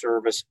out of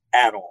service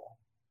at all.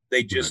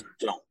 They just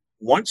don't.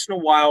 Once in a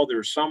while,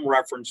 there's some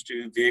reference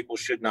to vehicles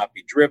should not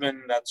be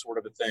driven, that sort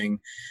of a thing.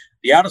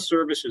 The out of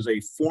service is a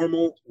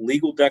formal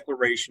legal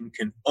declaration,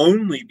 can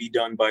only be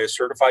done by a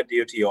certified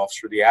DOT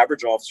officer. The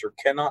average officer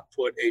cannot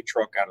put a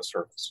truck out of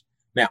service.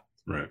 Now,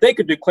 they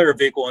could declare a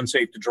vehicle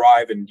unsafe to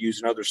drive and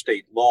use another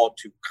state law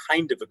to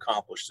kind of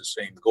accomplish the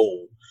same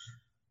goal.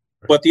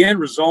 But the end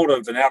result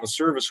of an out of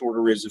service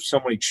order is if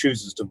somebody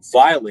chooses to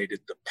violate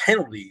it, the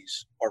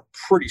penalties are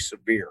pretty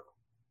severe,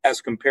 as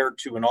compared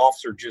to an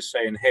officer just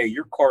saying, hey,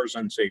 your car is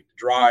unsafe to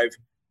drive,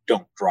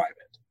 don't drive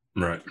it.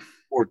 Right.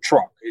 Or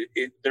truck.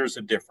 There's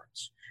a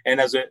difference. And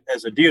as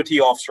a DOT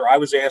officer, I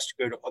was asked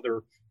to go to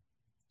other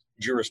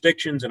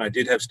jurisdictions, and I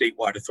did have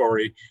statewide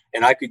authority,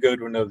 and I could go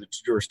to another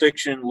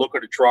jurisdiction, look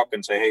at a truck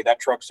and say, hey, that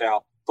truck's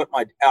out, put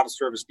my out of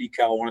service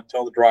decal on it,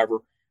 tell the driver,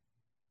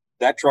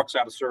 that truck's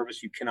out of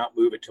service, you cannot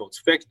move it till it's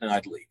fixed, and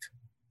I'd leave.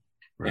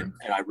 Right.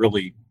 And I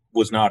really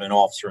was not an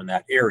officer in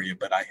that area,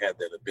 but I had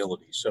that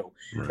ability. So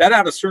that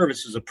out of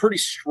service is a pretty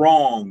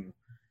strong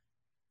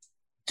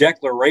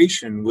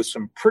declaration with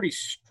some pretty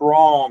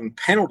strong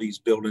penalties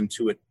built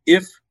into it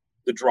if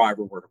the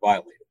driver were to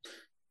violate it.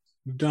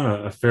 We've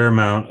done a fair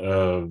amount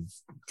of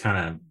kind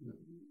of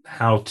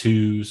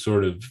how-to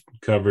sort of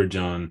coverage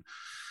on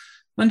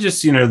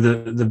just,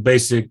 the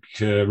basic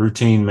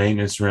routine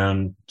maintenance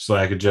around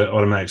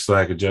automatic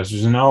slack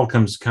adjusters, and all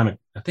comes I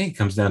think it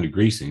comes down to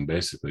greasing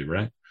basically,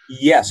 right?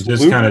 Yes,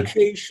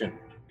 lubrication.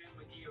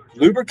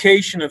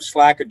 Lubrication of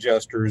slack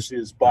adjusters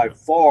is by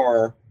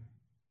far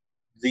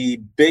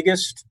the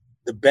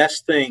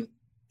best thing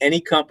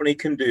any company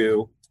can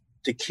do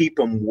to keep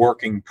them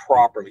working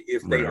properly.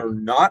 If they are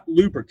not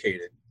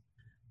lubricated,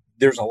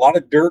 there's a lot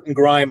of dirt and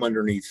grime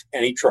underneath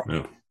any truck.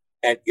 Yeah.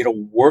 And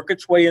it'll work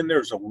its way in.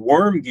 There's a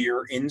worm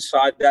gear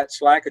inside that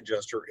slack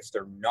adjuster. If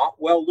they're not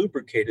well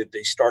lubricated,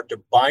 they start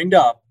to bind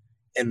up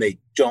and they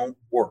don't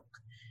work.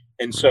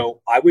 And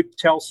so I would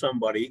tell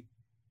somebody,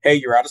 hey,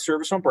 you're out of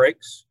service on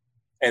brakes.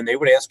 And they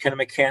would ask, can a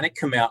mechanic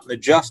come out and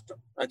adjust them?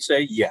 I'd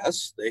say,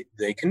 yes,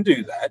 they can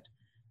do that.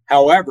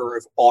 However,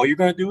 if all you're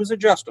going to do is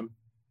adjust them,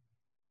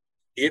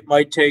 it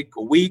might take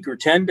a week or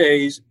 10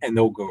 days, and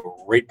they'll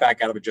go right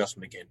back out of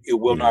adjustment again. It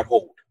will not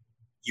hold.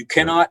 You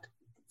cannot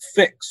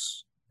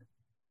fix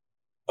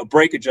a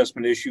brake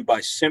adjustment issue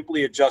by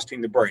simply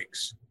adjusting the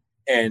brakes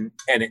and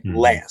it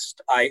lasts.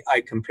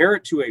 I compare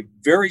it to a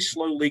very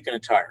slow leak in a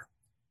tire.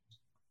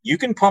 You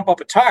can pump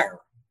up a tire,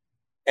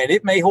 and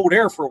it may hold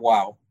air for a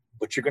while,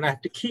 but you're going to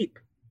have to keep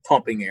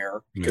pumping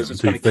air because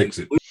it's going to fix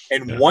it.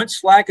 And once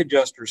slack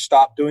adjusters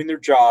stop doing their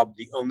job,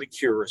 the only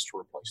cure is to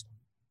replace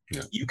them.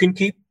 Yeah. You can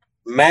keep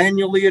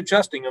manually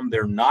adjusting them.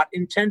 They're not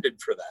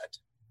intended for that.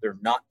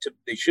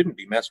 they shouldn't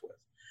be messed with,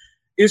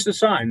 is the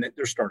sign that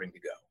they're starting to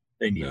go.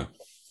 They need it.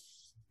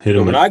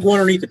 So when I go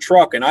underneath the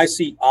truck and I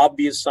see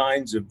obvious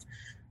signs of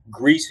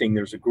greasing,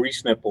 there's a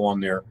grease nipple on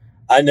there,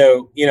 I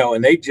know,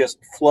 and they just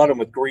flood them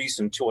with grease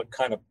until it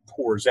kind of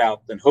pours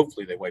out. Then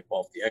hopefully they wipe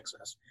off the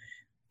excess.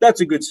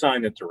 That's a good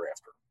sign that they're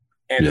after.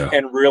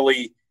 And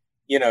really,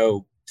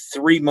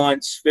 3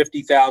 months,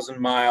 50,000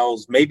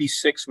 miles, maybe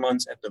 6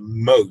 months at the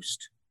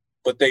most,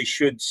 but they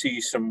should see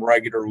some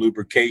regular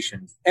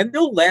lubrication, and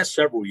they'll last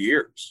several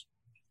years.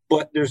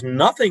 But there's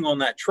nothing on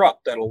that truck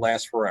that'll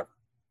last forever.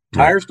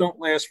 Tires don't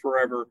last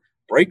forever.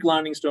 Brake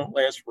linings don't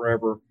last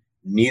forever.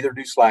 Neither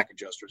do slack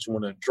adjusters.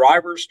 When a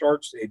driver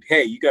starts,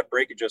 hey, you got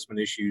brake adjustment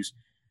issues,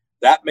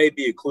 that may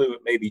be a clue.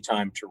 It may be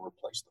time to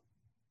replace them.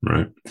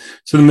 Right.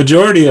 So the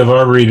majority of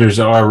our readers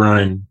are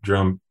running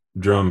drum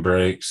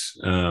brakes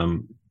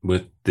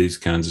with these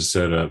kinds of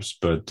setups,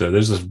 but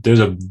there's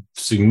a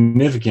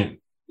significant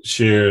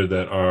share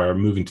that are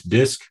moving to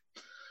disc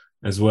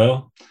as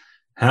well.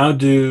 How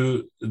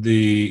do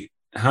the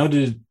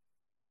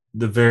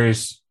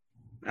various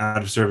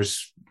out of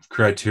service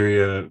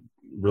criteria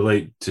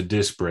relate to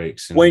disc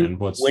brakes? When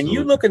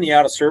you look in the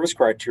out of service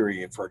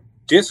criteria for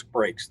disc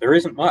brakes, there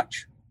isn't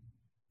much.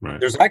 Right.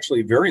 There's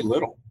actually very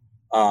little.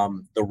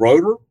 The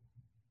rotor,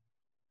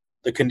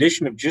 the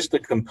condition of just the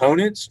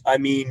components. I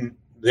mean,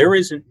 there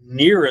isn't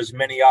near as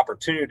many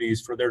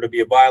opportunities for there to be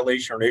a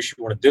violation or an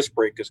issue on a disc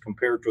brake as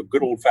compared to a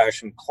good old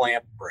fashioned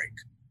clamp brake.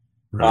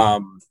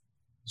 Right.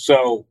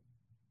 So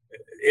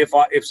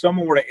if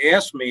someone were to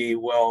ask me,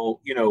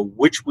 well,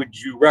 which would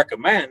you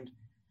recommend?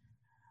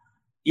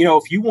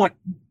 If you want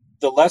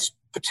the less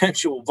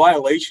potential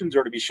violations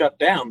or to be shut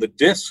down, the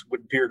disc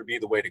would appear to be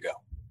the way to go.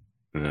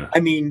 Yeah.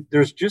 I mean,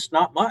 there's just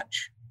not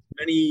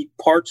many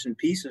parts and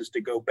pieces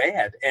to go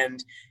bad.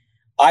 And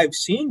I've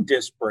seen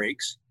disc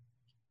brakes.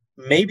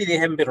 Maybe they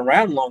haven't been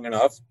around long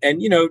enough.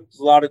 And, a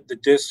lot of the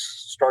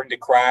discs starting to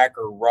crack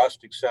or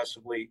rust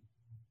excessively.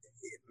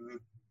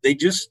 They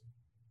just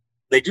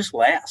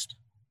last.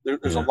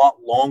 There's a lot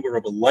longer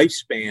of a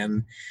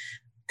lifespan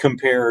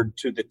compared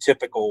to the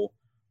typical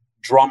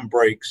drum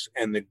brakes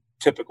and the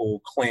typical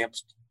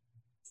clamps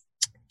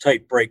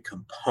type brake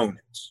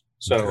components.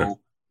 So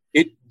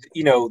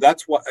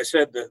that's what I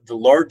said. The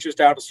largest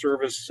out of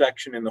service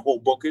section in the whole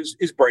book is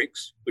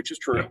brakes, which is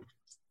true. Yeah.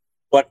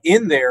 But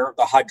in there,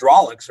 the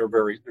hydraulics are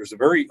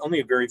only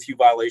a very few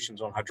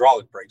violations on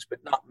hydraulic brakes,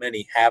 but not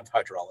many have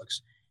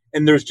hydraulics.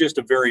 And there's just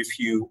a very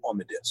few on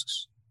the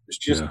discs. There's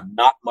just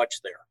not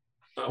much there.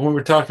 When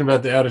we're talking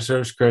about the out of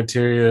service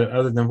criteria,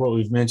 other than what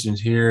we've mentioned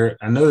here,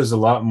 I know there's a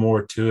lot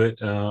more to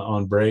it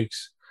on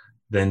brakes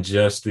than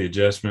just the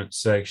adjustment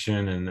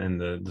section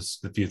and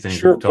the few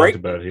things we've talked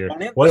about here.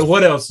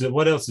 What else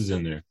is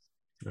in there?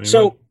 Anyway?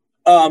 So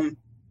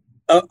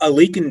a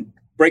leak in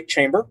brake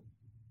chamber.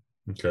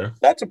 Okay.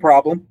 That's a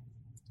problem.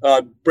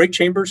 Brake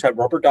chambers have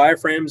rubber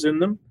diaphragms in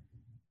them.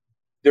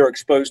 They're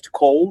exposed to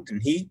cold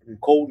and heat.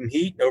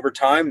 Over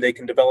time, they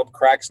can develop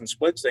cracks and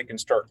splits. They can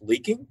start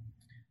leaking.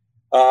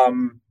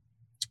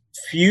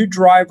 Few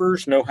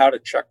drivers know how to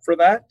check for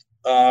that.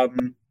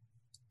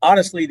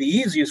 Honestly, the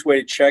easiest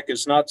way to check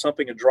is not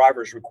something a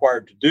driver is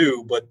required to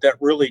do, but that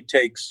really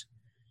takes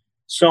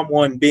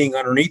someone being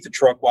underneath the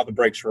truck while the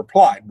brakes are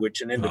applied,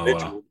 which an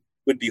individual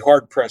would be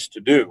hard pressed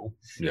to do.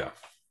 Yeah.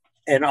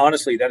 And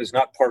honestly, that is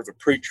not part of a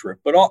pre-trip.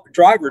 But all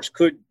drivers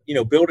could,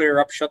 build air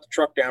up, shut the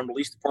truck down,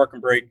 release the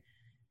parking brake,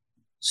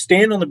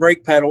 stand on the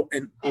brake pedal,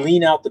 and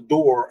lean out the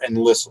door and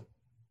listen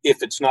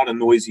if it's not a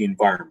noisy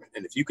environment.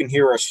 And if you can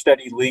hear a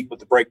steady leak with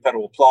the brake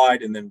pedal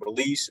applied and then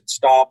release, it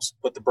stops,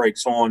 put the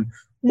brakes on,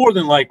 more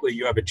than likely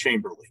you have a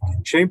chamber leak.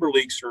 And chamber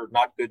leaks are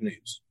not good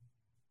news.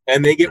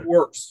 And they get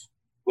worse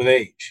with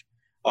age.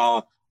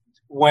 And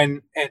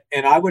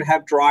I would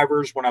have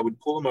drivers, when I would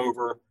pull them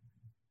over,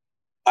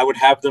 I would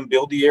have them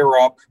build the air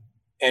up,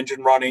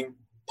 engine running,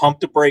 pump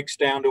the brakes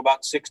down to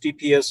about 60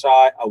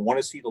 PSI. I want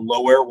to see the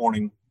low air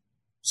warning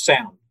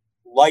sound,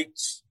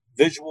 lights,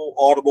 visual,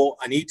 audible.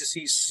 I need to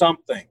see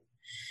something.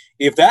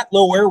 If that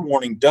low air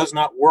warning does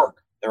not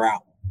work, they're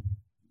out.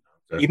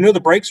 Okay. Even though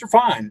the brakes are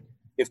fine,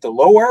 if the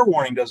low air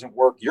warning doesn't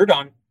work, you're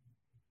done.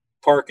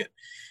 Park it.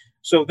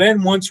 So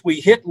then once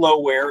we hit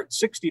low air at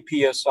 60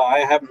 PSI, I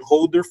have them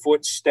hold their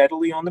foot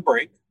steadily on the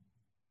brake.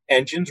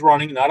 Engine's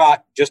running,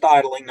 not just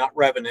idling, not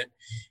revving it.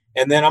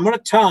 And then I'm going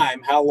to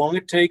time how long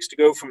it takes to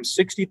go from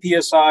 60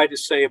 PSI to,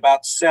 say,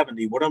 about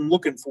 70. What I'm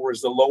looking for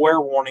is the low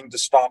air warning to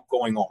stop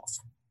going off.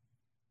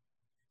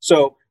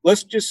 So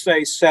let's just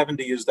say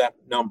 70 is that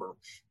number.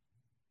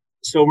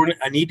 So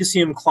I need to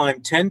see them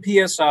climb 10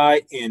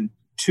 PSI in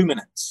 2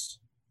 minutes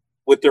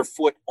with their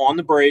foot on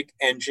the brake,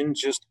 engine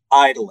just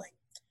idling.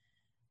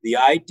 The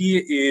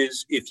idea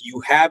is if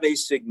you have a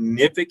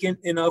significant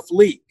enough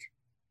leak,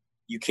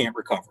 you can't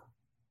recover.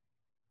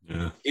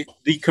 Yeah.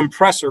 The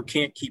compressor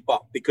can't keep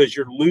up because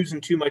you're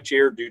losing too much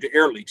air due to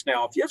air leaks.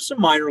 Now, if you have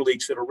some minor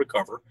leaks that'll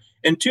recover,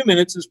 and 2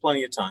 minutes is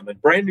plenty of time. A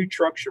brand new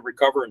truck should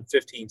recover in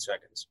 15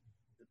 seconds.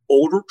 An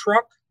older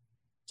truck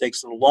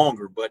takes a little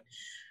longer, but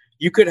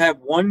you could have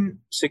one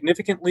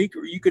significant leak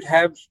or you could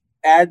have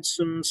add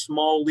some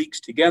small leaks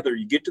together,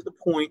 you get to the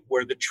point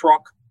where the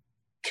truck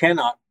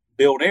cannot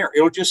build air.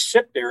 It'll just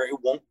sit there. It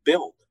won't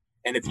build.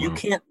 And if you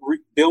can't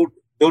build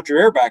your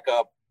air back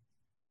up,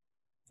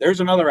 there's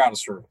another out of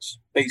service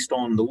based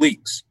on the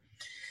leaks.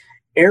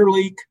 Air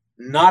leak,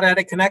 not at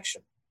a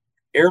connection.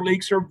 Air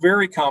leaks are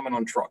very common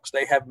on trucks.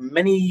 They have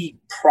many,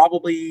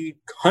 probably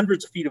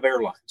hundreds of feet of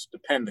air lines,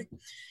 depending.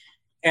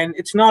 And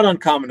it's not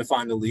uncommon to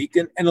find a leak.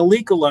 And a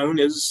leak alone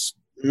is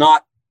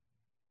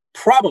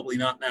probably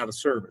not an out of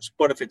service.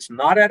 But if it's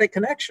not at a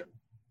connection,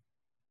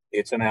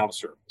 it's an out of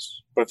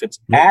service. But if it's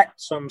at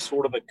some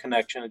sort of a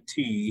connection, a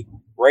T,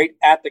 right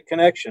at the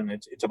connection,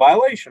 it's a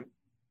violation,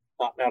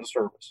 not an out of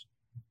service.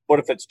 But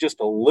if it's just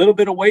a little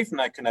bit away from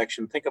that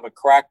connection, think of a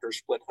cracked or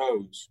split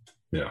hose.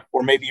 Yeah.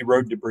 Or maybe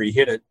road debris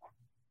hit it.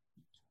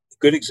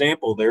 Good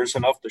example, there's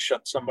enough to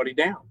shut somebody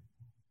down.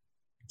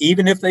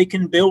 Even if they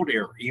can build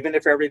air, even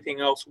if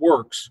everything else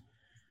works.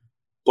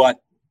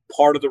 But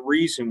part of the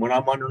reason when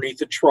I'm underneath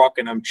the truck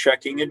and I'm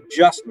checking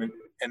adjustment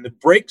and the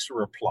brakes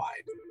are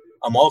applied,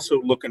 I'm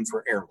also looking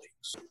for air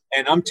leaks.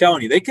 And I'm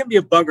telling you, they can be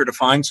a bugger to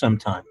find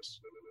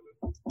sometimes.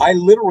 I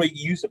literally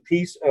use a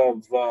piece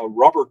of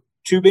rubber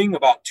tubing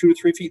about 2 or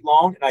 3 feet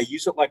long, and I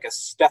use it like a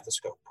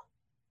stethoscope.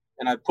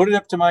 And I put it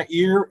up to my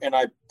ear and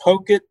I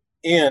poke it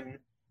in,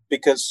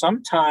 because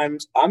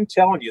sometimes, I'm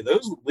telling you,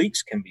 those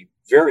leaks can be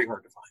very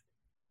hard to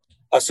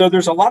find. So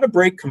there's a lot of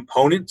brake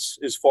components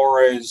as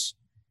far as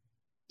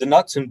the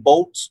nuts and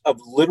bolts of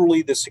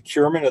literally the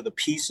securement of the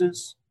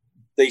pieces.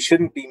 They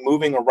shouldn't be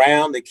moving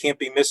around. They can't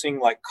be missing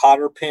like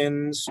cotter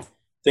pins,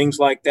 things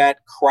like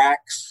that,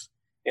 cracks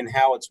in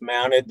how it's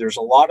mounted. There's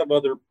a lot of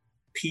other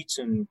pieces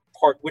and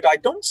parts, which I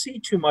don't see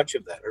too much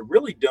of that. I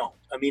really don't.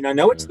 I mean, I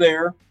know it's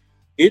there.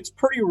 It's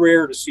pretty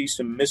rare to see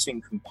some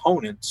missing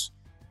components.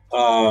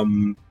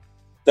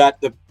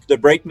 That the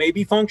brake may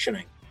be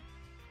functioning,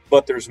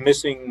 but there's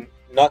missing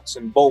nuts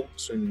and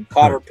bolts and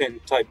cotter pin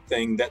type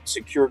thing that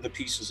secure the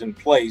pieces in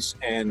place.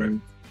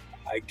 And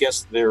I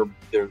guess the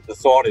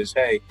thought is,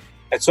 hey,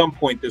 at some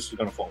point this is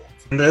going to fall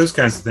off. And those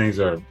kinds of things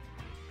are,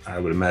 I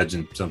would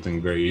imagine,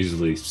 something very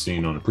easily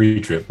seen on a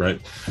pre-trip,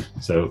 right?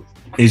 So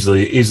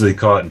easily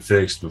caught and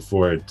fixed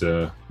before it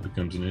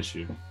becomes an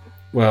issue.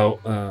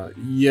 Well,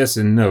 yes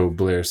and no,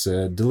 Blair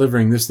said,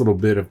 delivering this little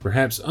bit of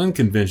perhaps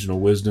unconventional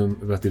wisdom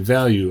about the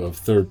value of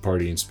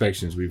third-party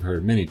inspections we've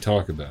heard many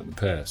talk about in the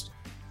past.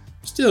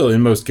 Still,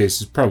 in most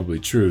cases, probably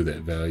true,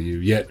 that value,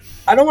 yet...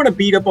 I don't want to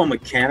beat up on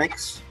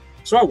mechanics,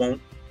 so I won't.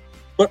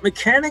 But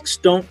mechanics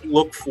don't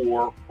look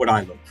for what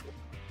I look for.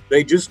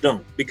 They just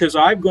don't. Because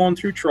I've gone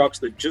through trucks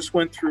that just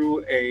went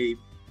through a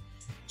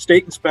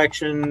state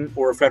inspection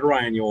or a federal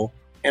annual,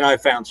 and I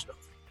found stuff.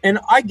 And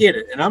I get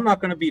it, and I'm not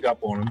going to beat up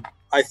on them.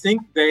 I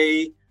think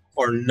they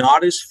are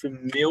not as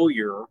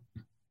familiar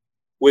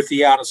with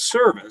the out of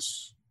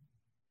service.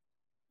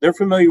 They're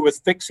familiar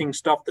with fixing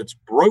stuff that's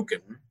broken.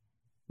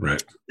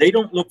 Right. They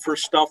don't look for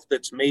stuff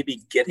that's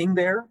maybe getting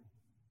there.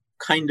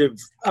 Kind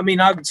of, I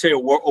mean, I would say a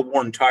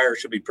worn tire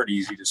should be pretty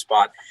easy to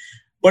spot.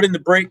 But in the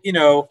brake,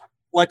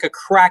 like a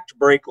cracked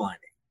brake lining.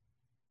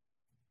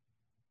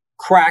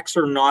 Cracks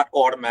are not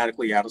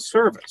automatically out of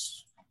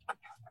service.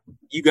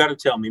 You got to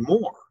tell me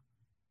more.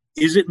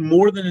 Is it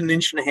more than 1.5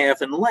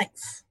 inches in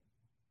length?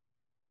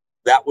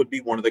 That would be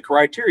one of the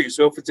criteria.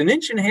 So if it's 1.5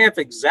 inches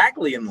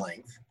exactly in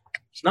length,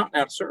 it's not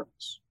out of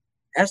service.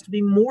 It has to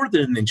be more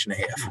than 1.5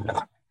 inches.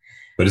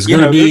 But it's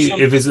going to be,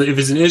 if it's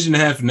 1.5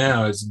 inches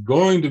now, it's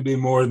going to be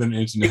more than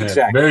 1.5 inches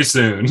very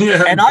soon.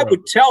 Yeah. And I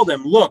would tell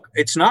them, look,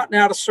 it's not an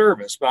out of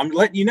service, but I'm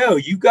letting you know,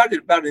 you got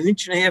about 1.5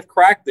 inches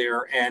crack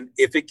there. And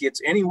if it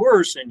gets any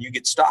worse and you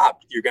get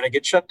stopped, you're going to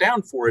get shut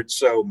down for it.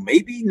 So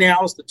maybe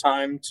now's the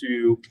time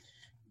to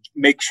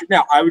make sure.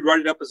 Now, I would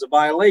write it up as a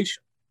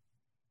violation,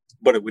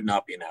 but it would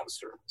not be an out of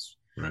service.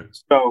 Right.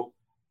 So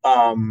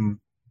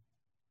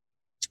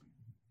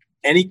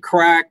any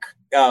crack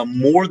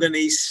more than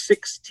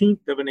 1/16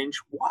 of an inch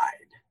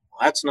wide, well,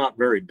 that's not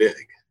very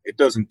big. It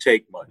doesn't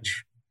take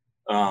much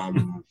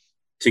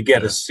to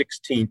get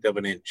 1/16 of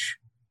an inch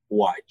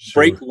wide.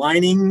 Sure. Brake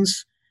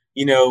linings,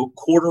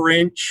 1/4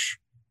 inch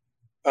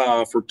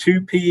for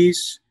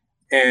 2-piece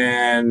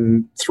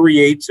and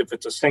 3/8 if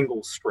it's a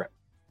single strip.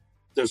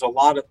 There's a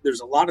lot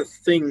of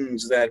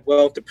things that,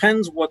 well, it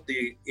depends what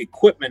the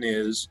equipment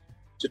is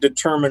to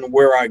determine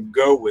where I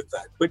go with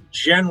that. But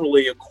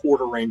generally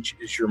 1/4 inch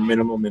is your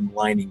minimum in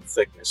lining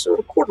thickness. So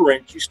 1/4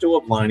 inch, you still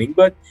have lining,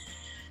 but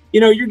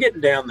you're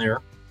getting down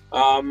there.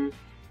 And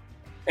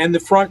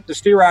the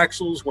steer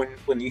axles,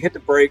 when you hit the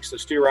brakes, the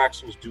steer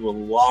axles do a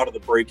lot of the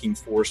braking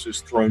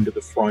forces thrown to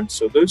the front.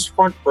 So those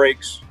front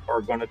brakes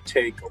are going to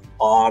take a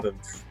lot of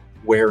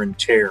wear and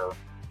tear.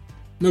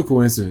 No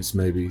coincidence,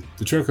 maybe.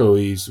 The truck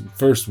OEs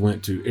first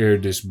went to air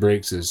disc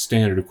brakes as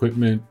standard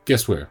equipment.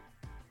 Guess where?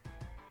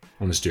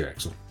 On the steer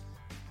axle.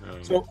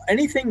 So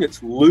anything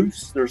that's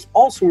loose, there's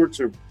all sorts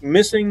of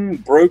missing,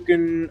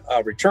 broken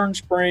return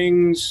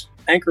springs,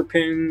 anchor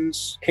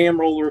pins, cam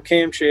roller,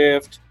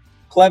 camshaft,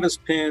 clevis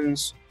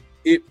pins.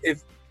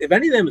 If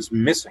any of them is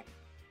missing,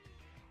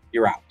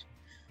 you're out.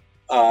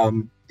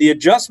 The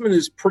adjustment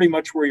is pretty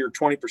much where your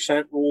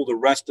 20% rule. The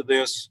rest of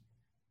this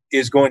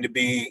is going to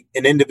be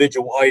an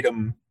individual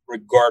item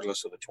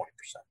regardless of the 20%.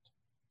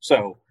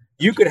 So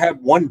you could have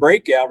one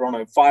breakout on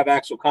a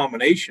 5-axle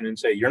combination and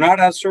say, you're not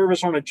out of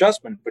service on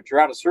adjustment, but you're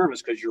out of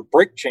service because your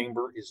brake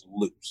chamber is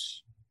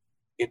loose.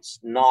 It's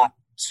not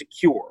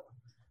secure.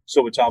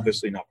 So it's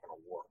obviously not going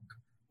to work.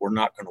 We're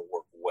not going to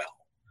work well.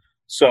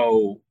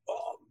 So,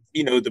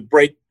 the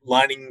brake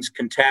lining's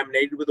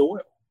contaminated with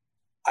oil.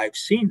 I've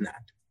seen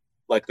that.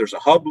 Like there's a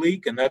hub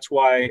leak, and that's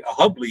why a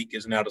hub leak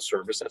isn't out of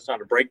service. That's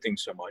not a brake thing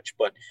so much.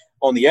 But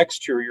on the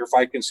exterior, if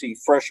I can see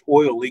fresh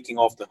oil leaking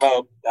off the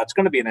hub, that's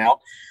going to be an out.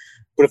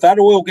 But if that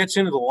oil gets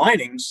into the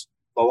linings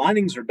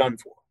are done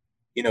for.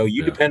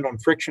 You depend on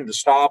friction to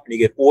stop, and you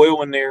get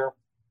oil in there.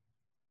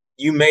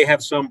 You may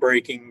have some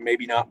braking,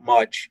 maybe not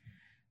much,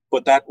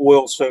 but that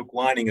oil-soaked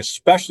lining,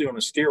 especially on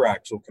a steer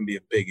axle, can be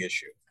a big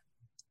issue.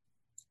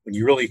 When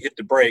you really hit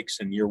the brakes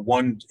and your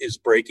one is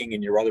braking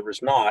and your other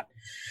is not,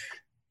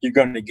 you're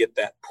going to get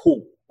that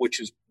pull, which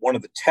is one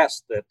of the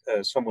tests that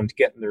someone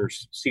getting their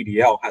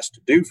CDL has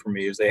to do for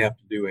me. Is they have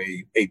to do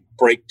a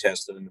brake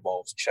test that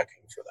involves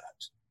checking for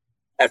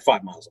that at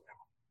 5 miles an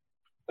hour.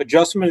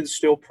 Adjustment is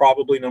still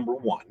probably number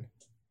one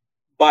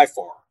by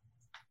far.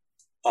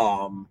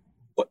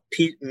 But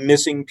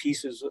missing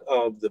pieces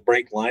of the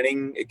brake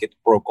lining, it gets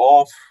broke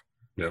off.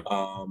 Yep.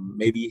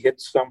 Maybe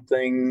hit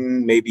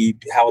something, maybe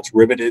how it's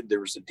riveted.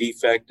 There was a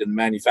defect in the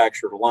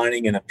manufactured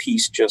lining and a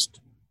piece just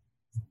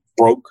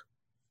broke.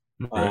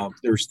 Right.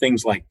 There's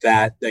things like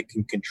that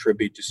can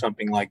contribute to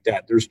something like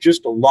that. There's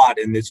just a lot,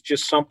 and it's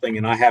just something,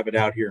 and I have it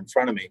out here in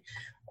front of me.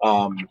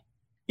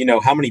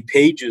 How many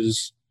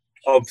pages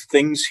of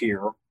things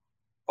here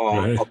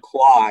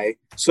apply.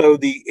 So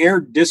the air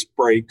disc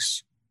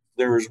brakes,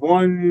 there's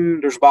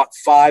about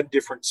 5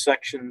 different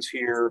sections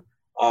here.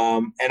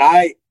 And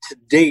I, to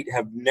date,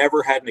 have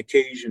never had an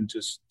occasion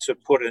to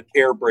put an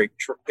air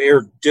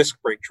disc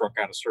brake truck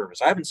out of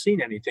service. I haven't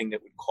seen anything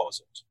that would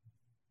cause it.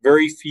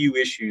 Very few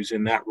issues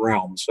in that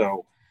realm.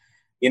 So,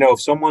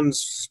 if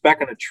someone's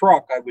speccing a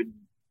truck, I would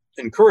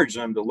encourage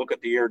them to look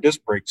at the air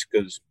disc brakes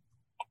because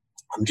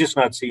I'm just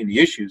not seeing the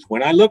issues.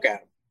 When I look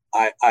at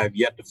them, I've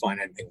yet to find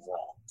anything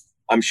wrong.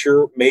 I'm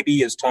sure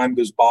maybe as time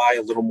goes by,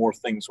 a little more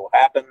things will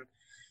happen,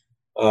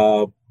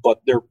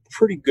 but they're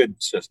pretty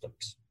good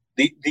systems.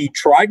 The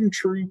tried and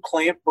true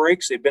clamp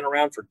brakes, they've been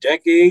around for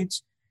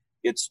decades.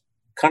 It's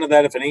kind of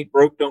that if it ain't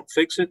broke, don't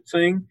fix it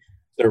thing.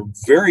 They're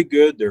very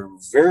good. They're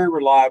very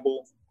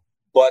reliable,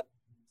 but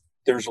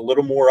there's a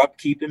little more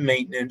upkeep and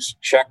maintenance.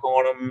 Check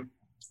on them.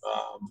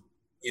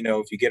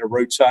 If you get a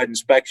roadside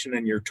inspection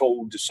and you're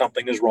told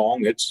something is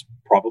wrong, it's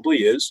probably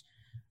is.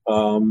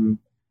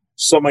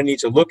 Somebody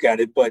needs to look at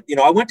it. But,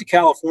 I went to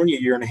California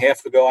a year and a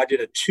half ago. I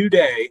did a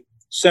 2-day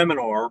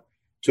seminar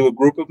to a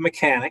group of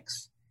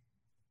mechanics,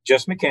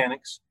 just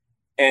mechanics.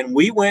 And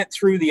we went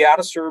through the out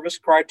of service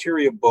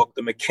criteria book,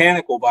 the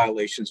mechanical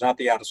violations, not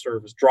the out of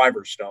service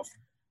driver stuff.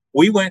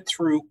 We went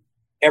through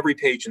every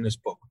page in this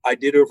book. I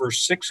did over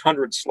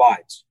 600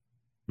 slides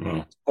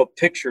of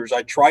pictures.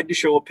 I tried to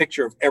show a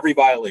picture of every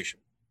violation.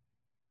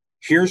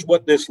 Here's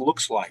what this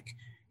looks like.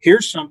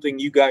 Here's something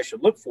you guys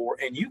should look for,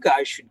 and you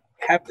guys should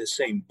have the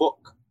same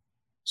book.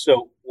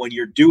 So when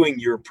you're doing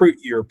your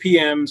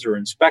PMs or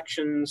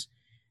inspections,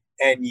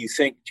 and you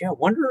think, I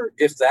wonder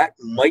if that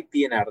might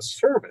be an out of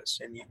service,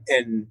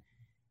 and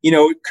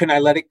can I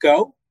let it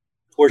go?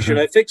 Or should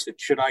I fix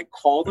it? Should I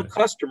call the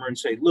customer and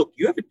say, look,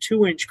 you have a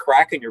 2-inch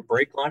crack in your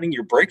brake lining.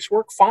 Your brakes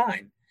work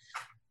fine.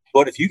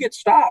 But if you get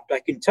stopped, I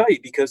can tell you,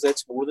 because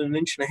that's more than 1.5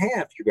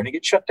 inches, you're going to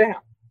get shut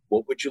down.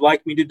 What would you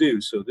like me to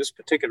do? So this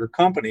particular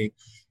company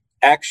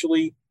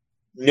actually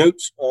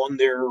notes on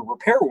their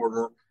repair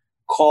order,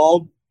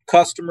 called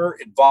customer,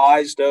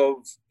 advised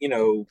of,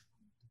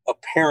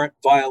 apparent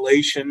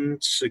violation,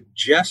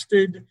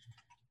 suggested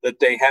that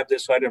they have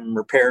this item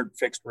repaired,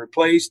 fixed,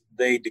 replaced.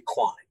 They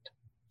declined.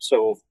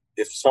 So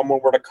if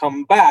someone were to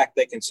come back,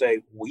 they can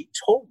say, we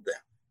told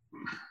them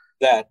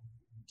that,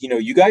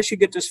 you guys should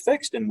get this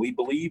fixed, and we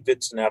believe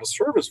it's an out of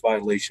service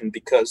violation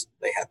because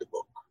they had the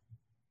book.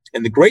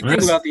 And the great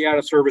thing about the out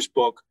of service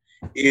book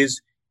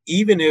is,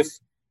 even if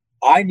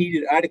I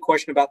had a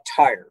question about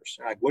tires,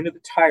 and I go into the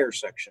tire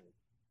section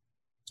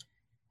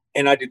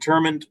and I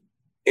determined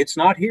it's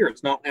not here,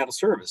 it's not out of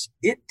service.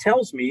 It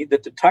tells me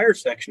that the tire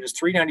section is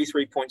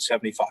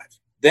 393.75.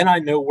 Then I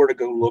know where to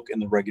go look in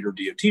the regular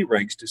DOT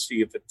regs to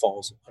see if it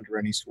falls under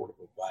any sort of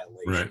a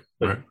violation.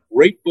 Right.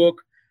 Great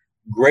book,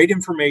 great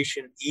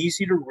information,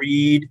 easy to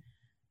read,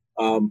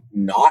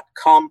 not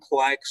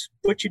complex,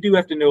 but you do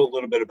have to know a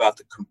little bit about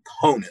the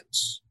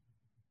components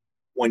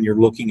when you're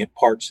looking at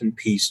parts and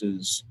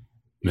pieces.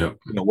 Yeah.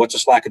 What's a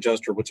slack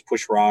adjuster? What's a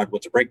push rod?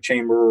 What's a brake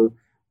chamber?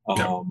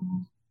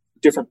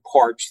 Different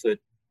parts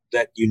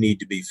that you need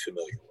to be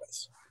familiar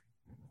with.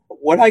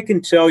 What I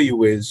can tell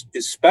you is,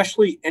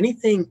 especially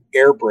anything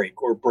air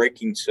brake or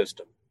braking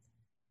system,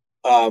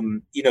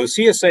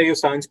 CSA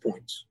assigns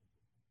points,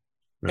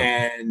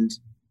 and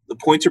the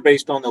points are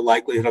based on the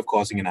likelihood of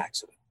causing an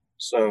accident.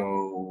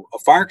 So a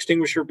fire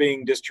extinguisher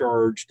being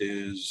discharged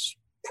is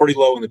pretty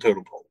low in the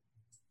totem pole.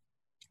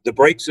 The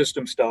brake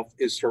system stuff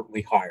is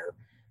certainly higher.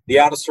 The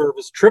out of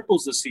service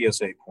triples the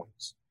CSA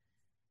points.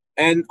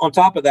 And on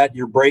top of that,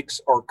 your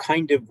brakes are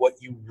kind of what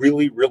you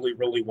really, really,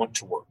 really want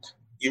to work.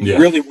 You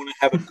really want to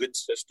have a good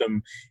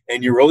system,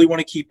 and you really want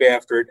to keep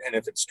after it. And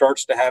if it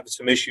starts to have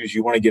some issues,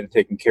 you want to get it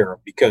taken care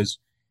of, because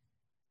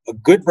a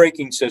good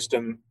braking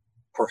system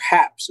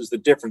perhaps is the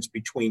difference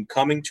between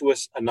coming to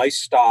a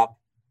nice stop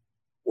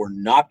or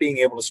not being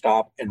able to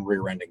stop and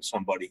rear-ending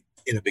somebody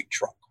in a big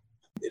truck.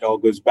 It all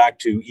goes back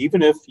to,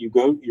 even if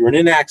you're in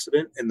an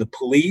accident and the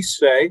police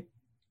say,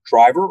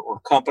 driver or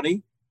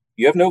company,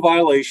 you have no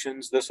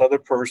violations, this other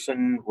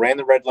person ran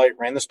the red light,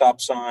 ran the stop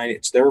sign,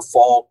 it's their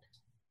fault,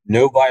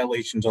 no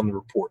violations on the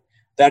report.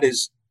 That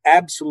is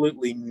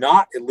absolutely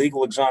not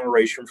illegal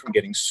exoneration from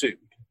getting sued.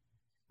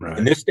 Right.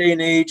 In this day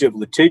and age of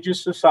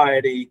litigious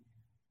society,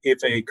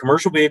 if a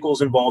commercial vehicle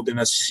is involved in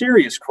a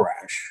serious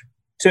crash,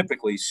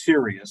 typically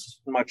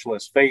serious, much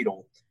less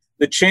fatal,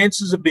 the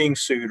chances of being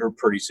sued are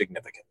pretty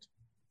significant.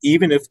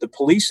 Even if the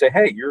police say,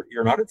 hey,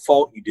 you're not at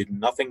fault, you did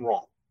nothing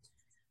wrong.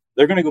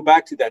 They're going to go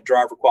back to that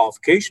driver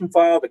qualification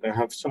file. They're going to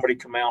have somebody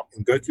come out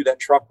and go through that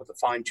truck with a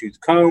fine-tooth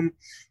comb,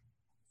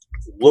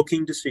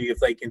 looking to see if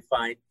they can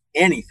find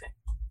anything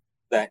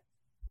that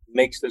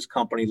makes this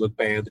company look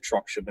bad. The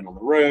truck should have been on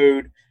the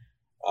road.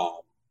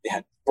 They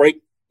had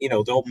brake,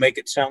 they'll make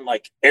it sound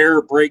like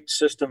air brake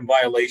system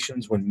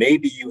violations when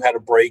maybe you had a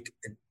brake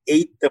an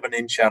eighth of an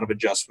inch out of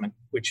adjustment,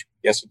 which,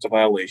 yes, it's a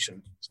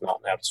violation. It's not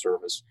an out of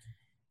service.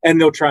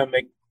 And they'll try and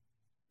make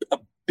a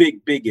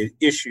big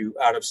issue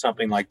out of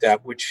something like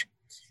that, which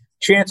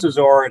chances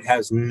are it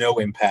has no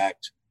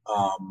impact.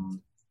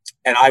 And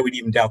I would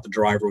even doubt the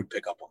driver would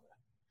pick up on that.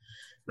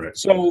 Right.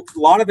 So a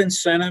lot of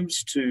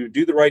incentives to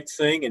do the right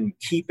thing and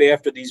keep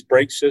after these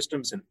brake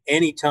systems. And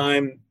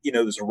anytime,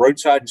 there's a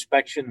roadside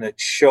inspection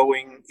that's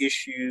showing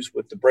issues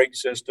with the brake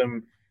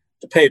system,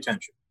 to pay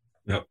attention.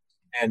 Yep.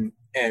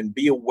 And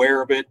be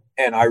aware of it.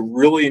 And I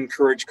really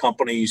encourage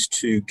companies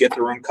to get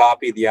their own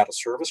copy of the out of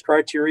service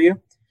criteria.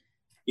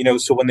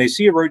 So when they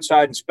see a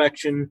roadside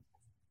inspection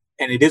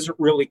and it isn't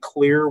really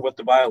clear what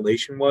the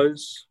violation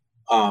was,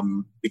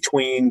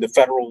 between the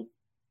federal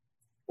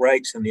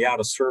regs and the out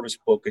of service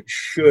book, it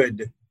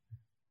should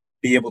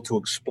be able to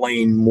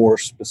explain more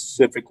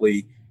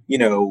specifically.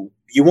 You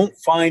won't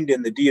find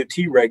in the DOT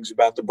regs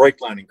about the brake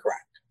lining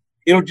crack.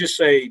 It'll just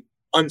say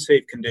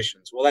unsafe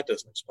conditions. Well, that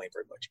doesn't explain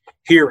very much.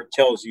 Here it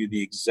tells you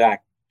the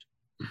exact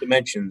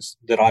dimensions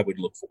that I would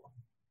look for.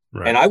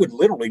 Right. And I would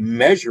literally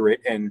measure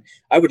it, and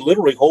I would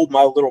literally hold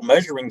my little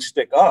measuring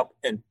stick up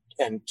and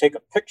take a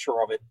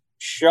picture of it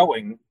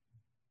showing,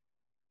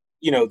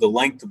 the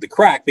length of the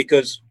crack,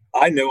 because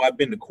I know I've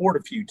been to court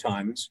a few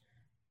times.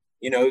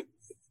 You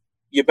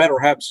better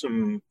have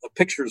some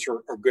pictures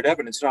or good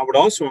evidence. And I would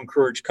also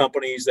encourage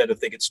companies that if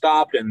they get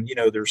stopped and,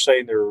 they're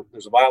saying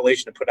there's a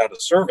violation to put out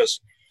of service,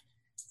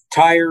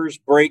 tires,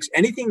 brakes,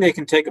 anything they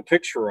can take a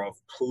picture of,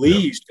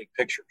 please take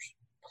pictures.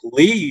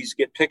 Please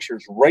get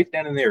pictures right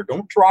then and there.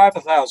 Don't drive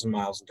 1,000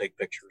 miles and take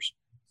pictures.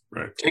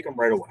 Right. Take them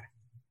right away,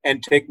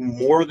 and take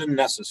more than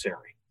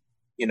necessary.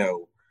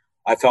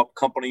 I've helped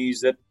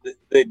companies that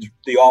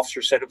the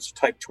officer said it was a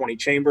Type 20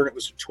 chamber, and it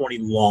was a 20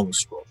 long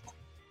stroke,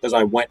 because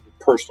I went and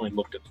personally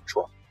looked at the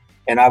truck.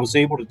 And I was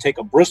able to take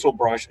a bristle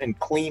brush and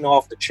clean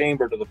off the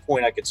chamber to the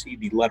point I could see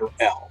the letter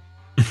L.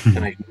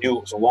 And I knew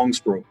it was a long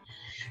stroke.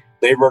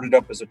 They wrote it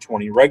up as a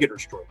 20 regular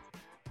stroke.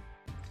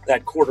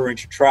 That quarter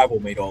inch of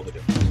travel made all the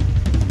difference.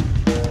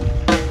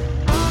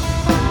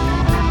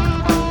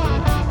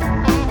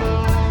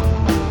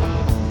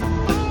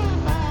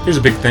 Here's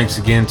a big thanks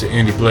again to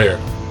Andy Blair.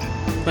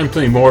 Find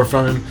plenty more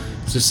from him,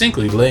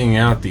 succinctly laying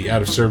out the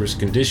out-of-service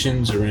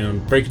conditions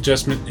around brake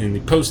adjustment in the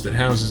post that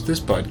houses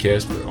this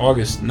podcast for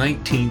August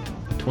 19th,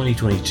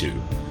 2022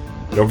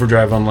 at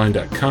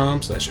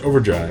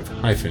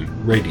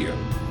overdriveonline.com/overdrive-radio.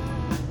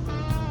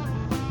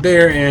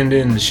 There and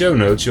in the show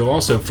notes, you'll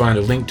also find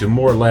a link to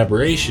more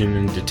elaboration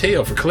and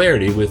detail for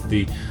clarity with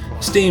the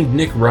esteemed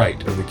Nick Wright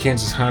of the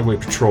Kansas Highway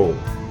Patrol,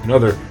 and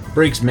other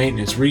brakes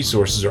maintenance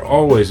resources are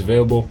always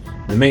available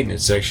in the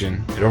maintenance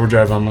section at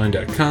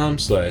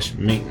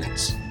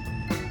overdriveonline.com/maintenance.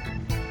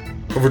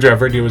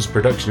 Overdrive Radio is a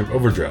production of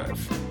Overdrive,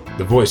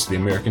 the voice of the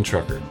American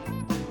trucker.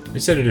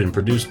 It's edited and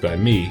produced by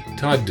me,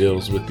 Todd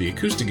Dills, with the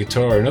acoustic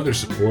guitar and other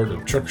support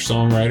of trucker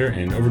songwriter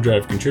and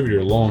Overdrive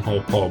contributor Long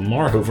Haul Paul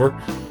Marhofer.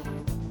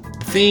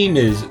 The theme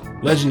is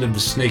Legend of the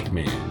Snake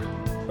Man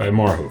by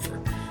Marhofer,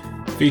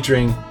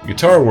 featuring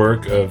guitar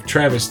work of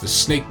Travis the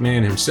Snake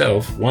Man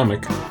himself,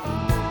 Womack,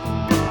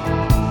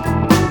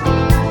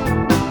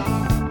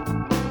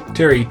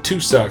 Terry Two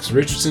Socks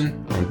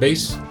Richardson on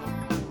bass,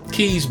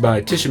 keys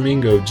by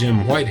Tishomingo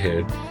Jim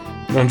Whitehead,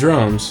 and on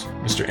drums,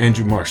 Mr.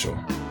 Andrew Marshall.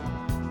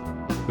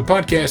 The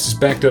podcast is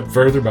backed up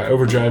further by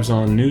Overdrive's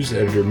on news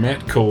editor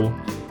Matt Cole,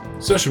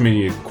 social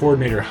media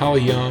coordinator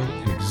Holly Young,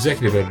 and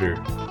executive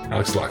editor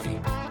Alex Lockie.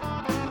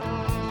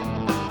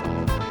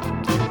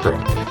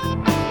 Pro.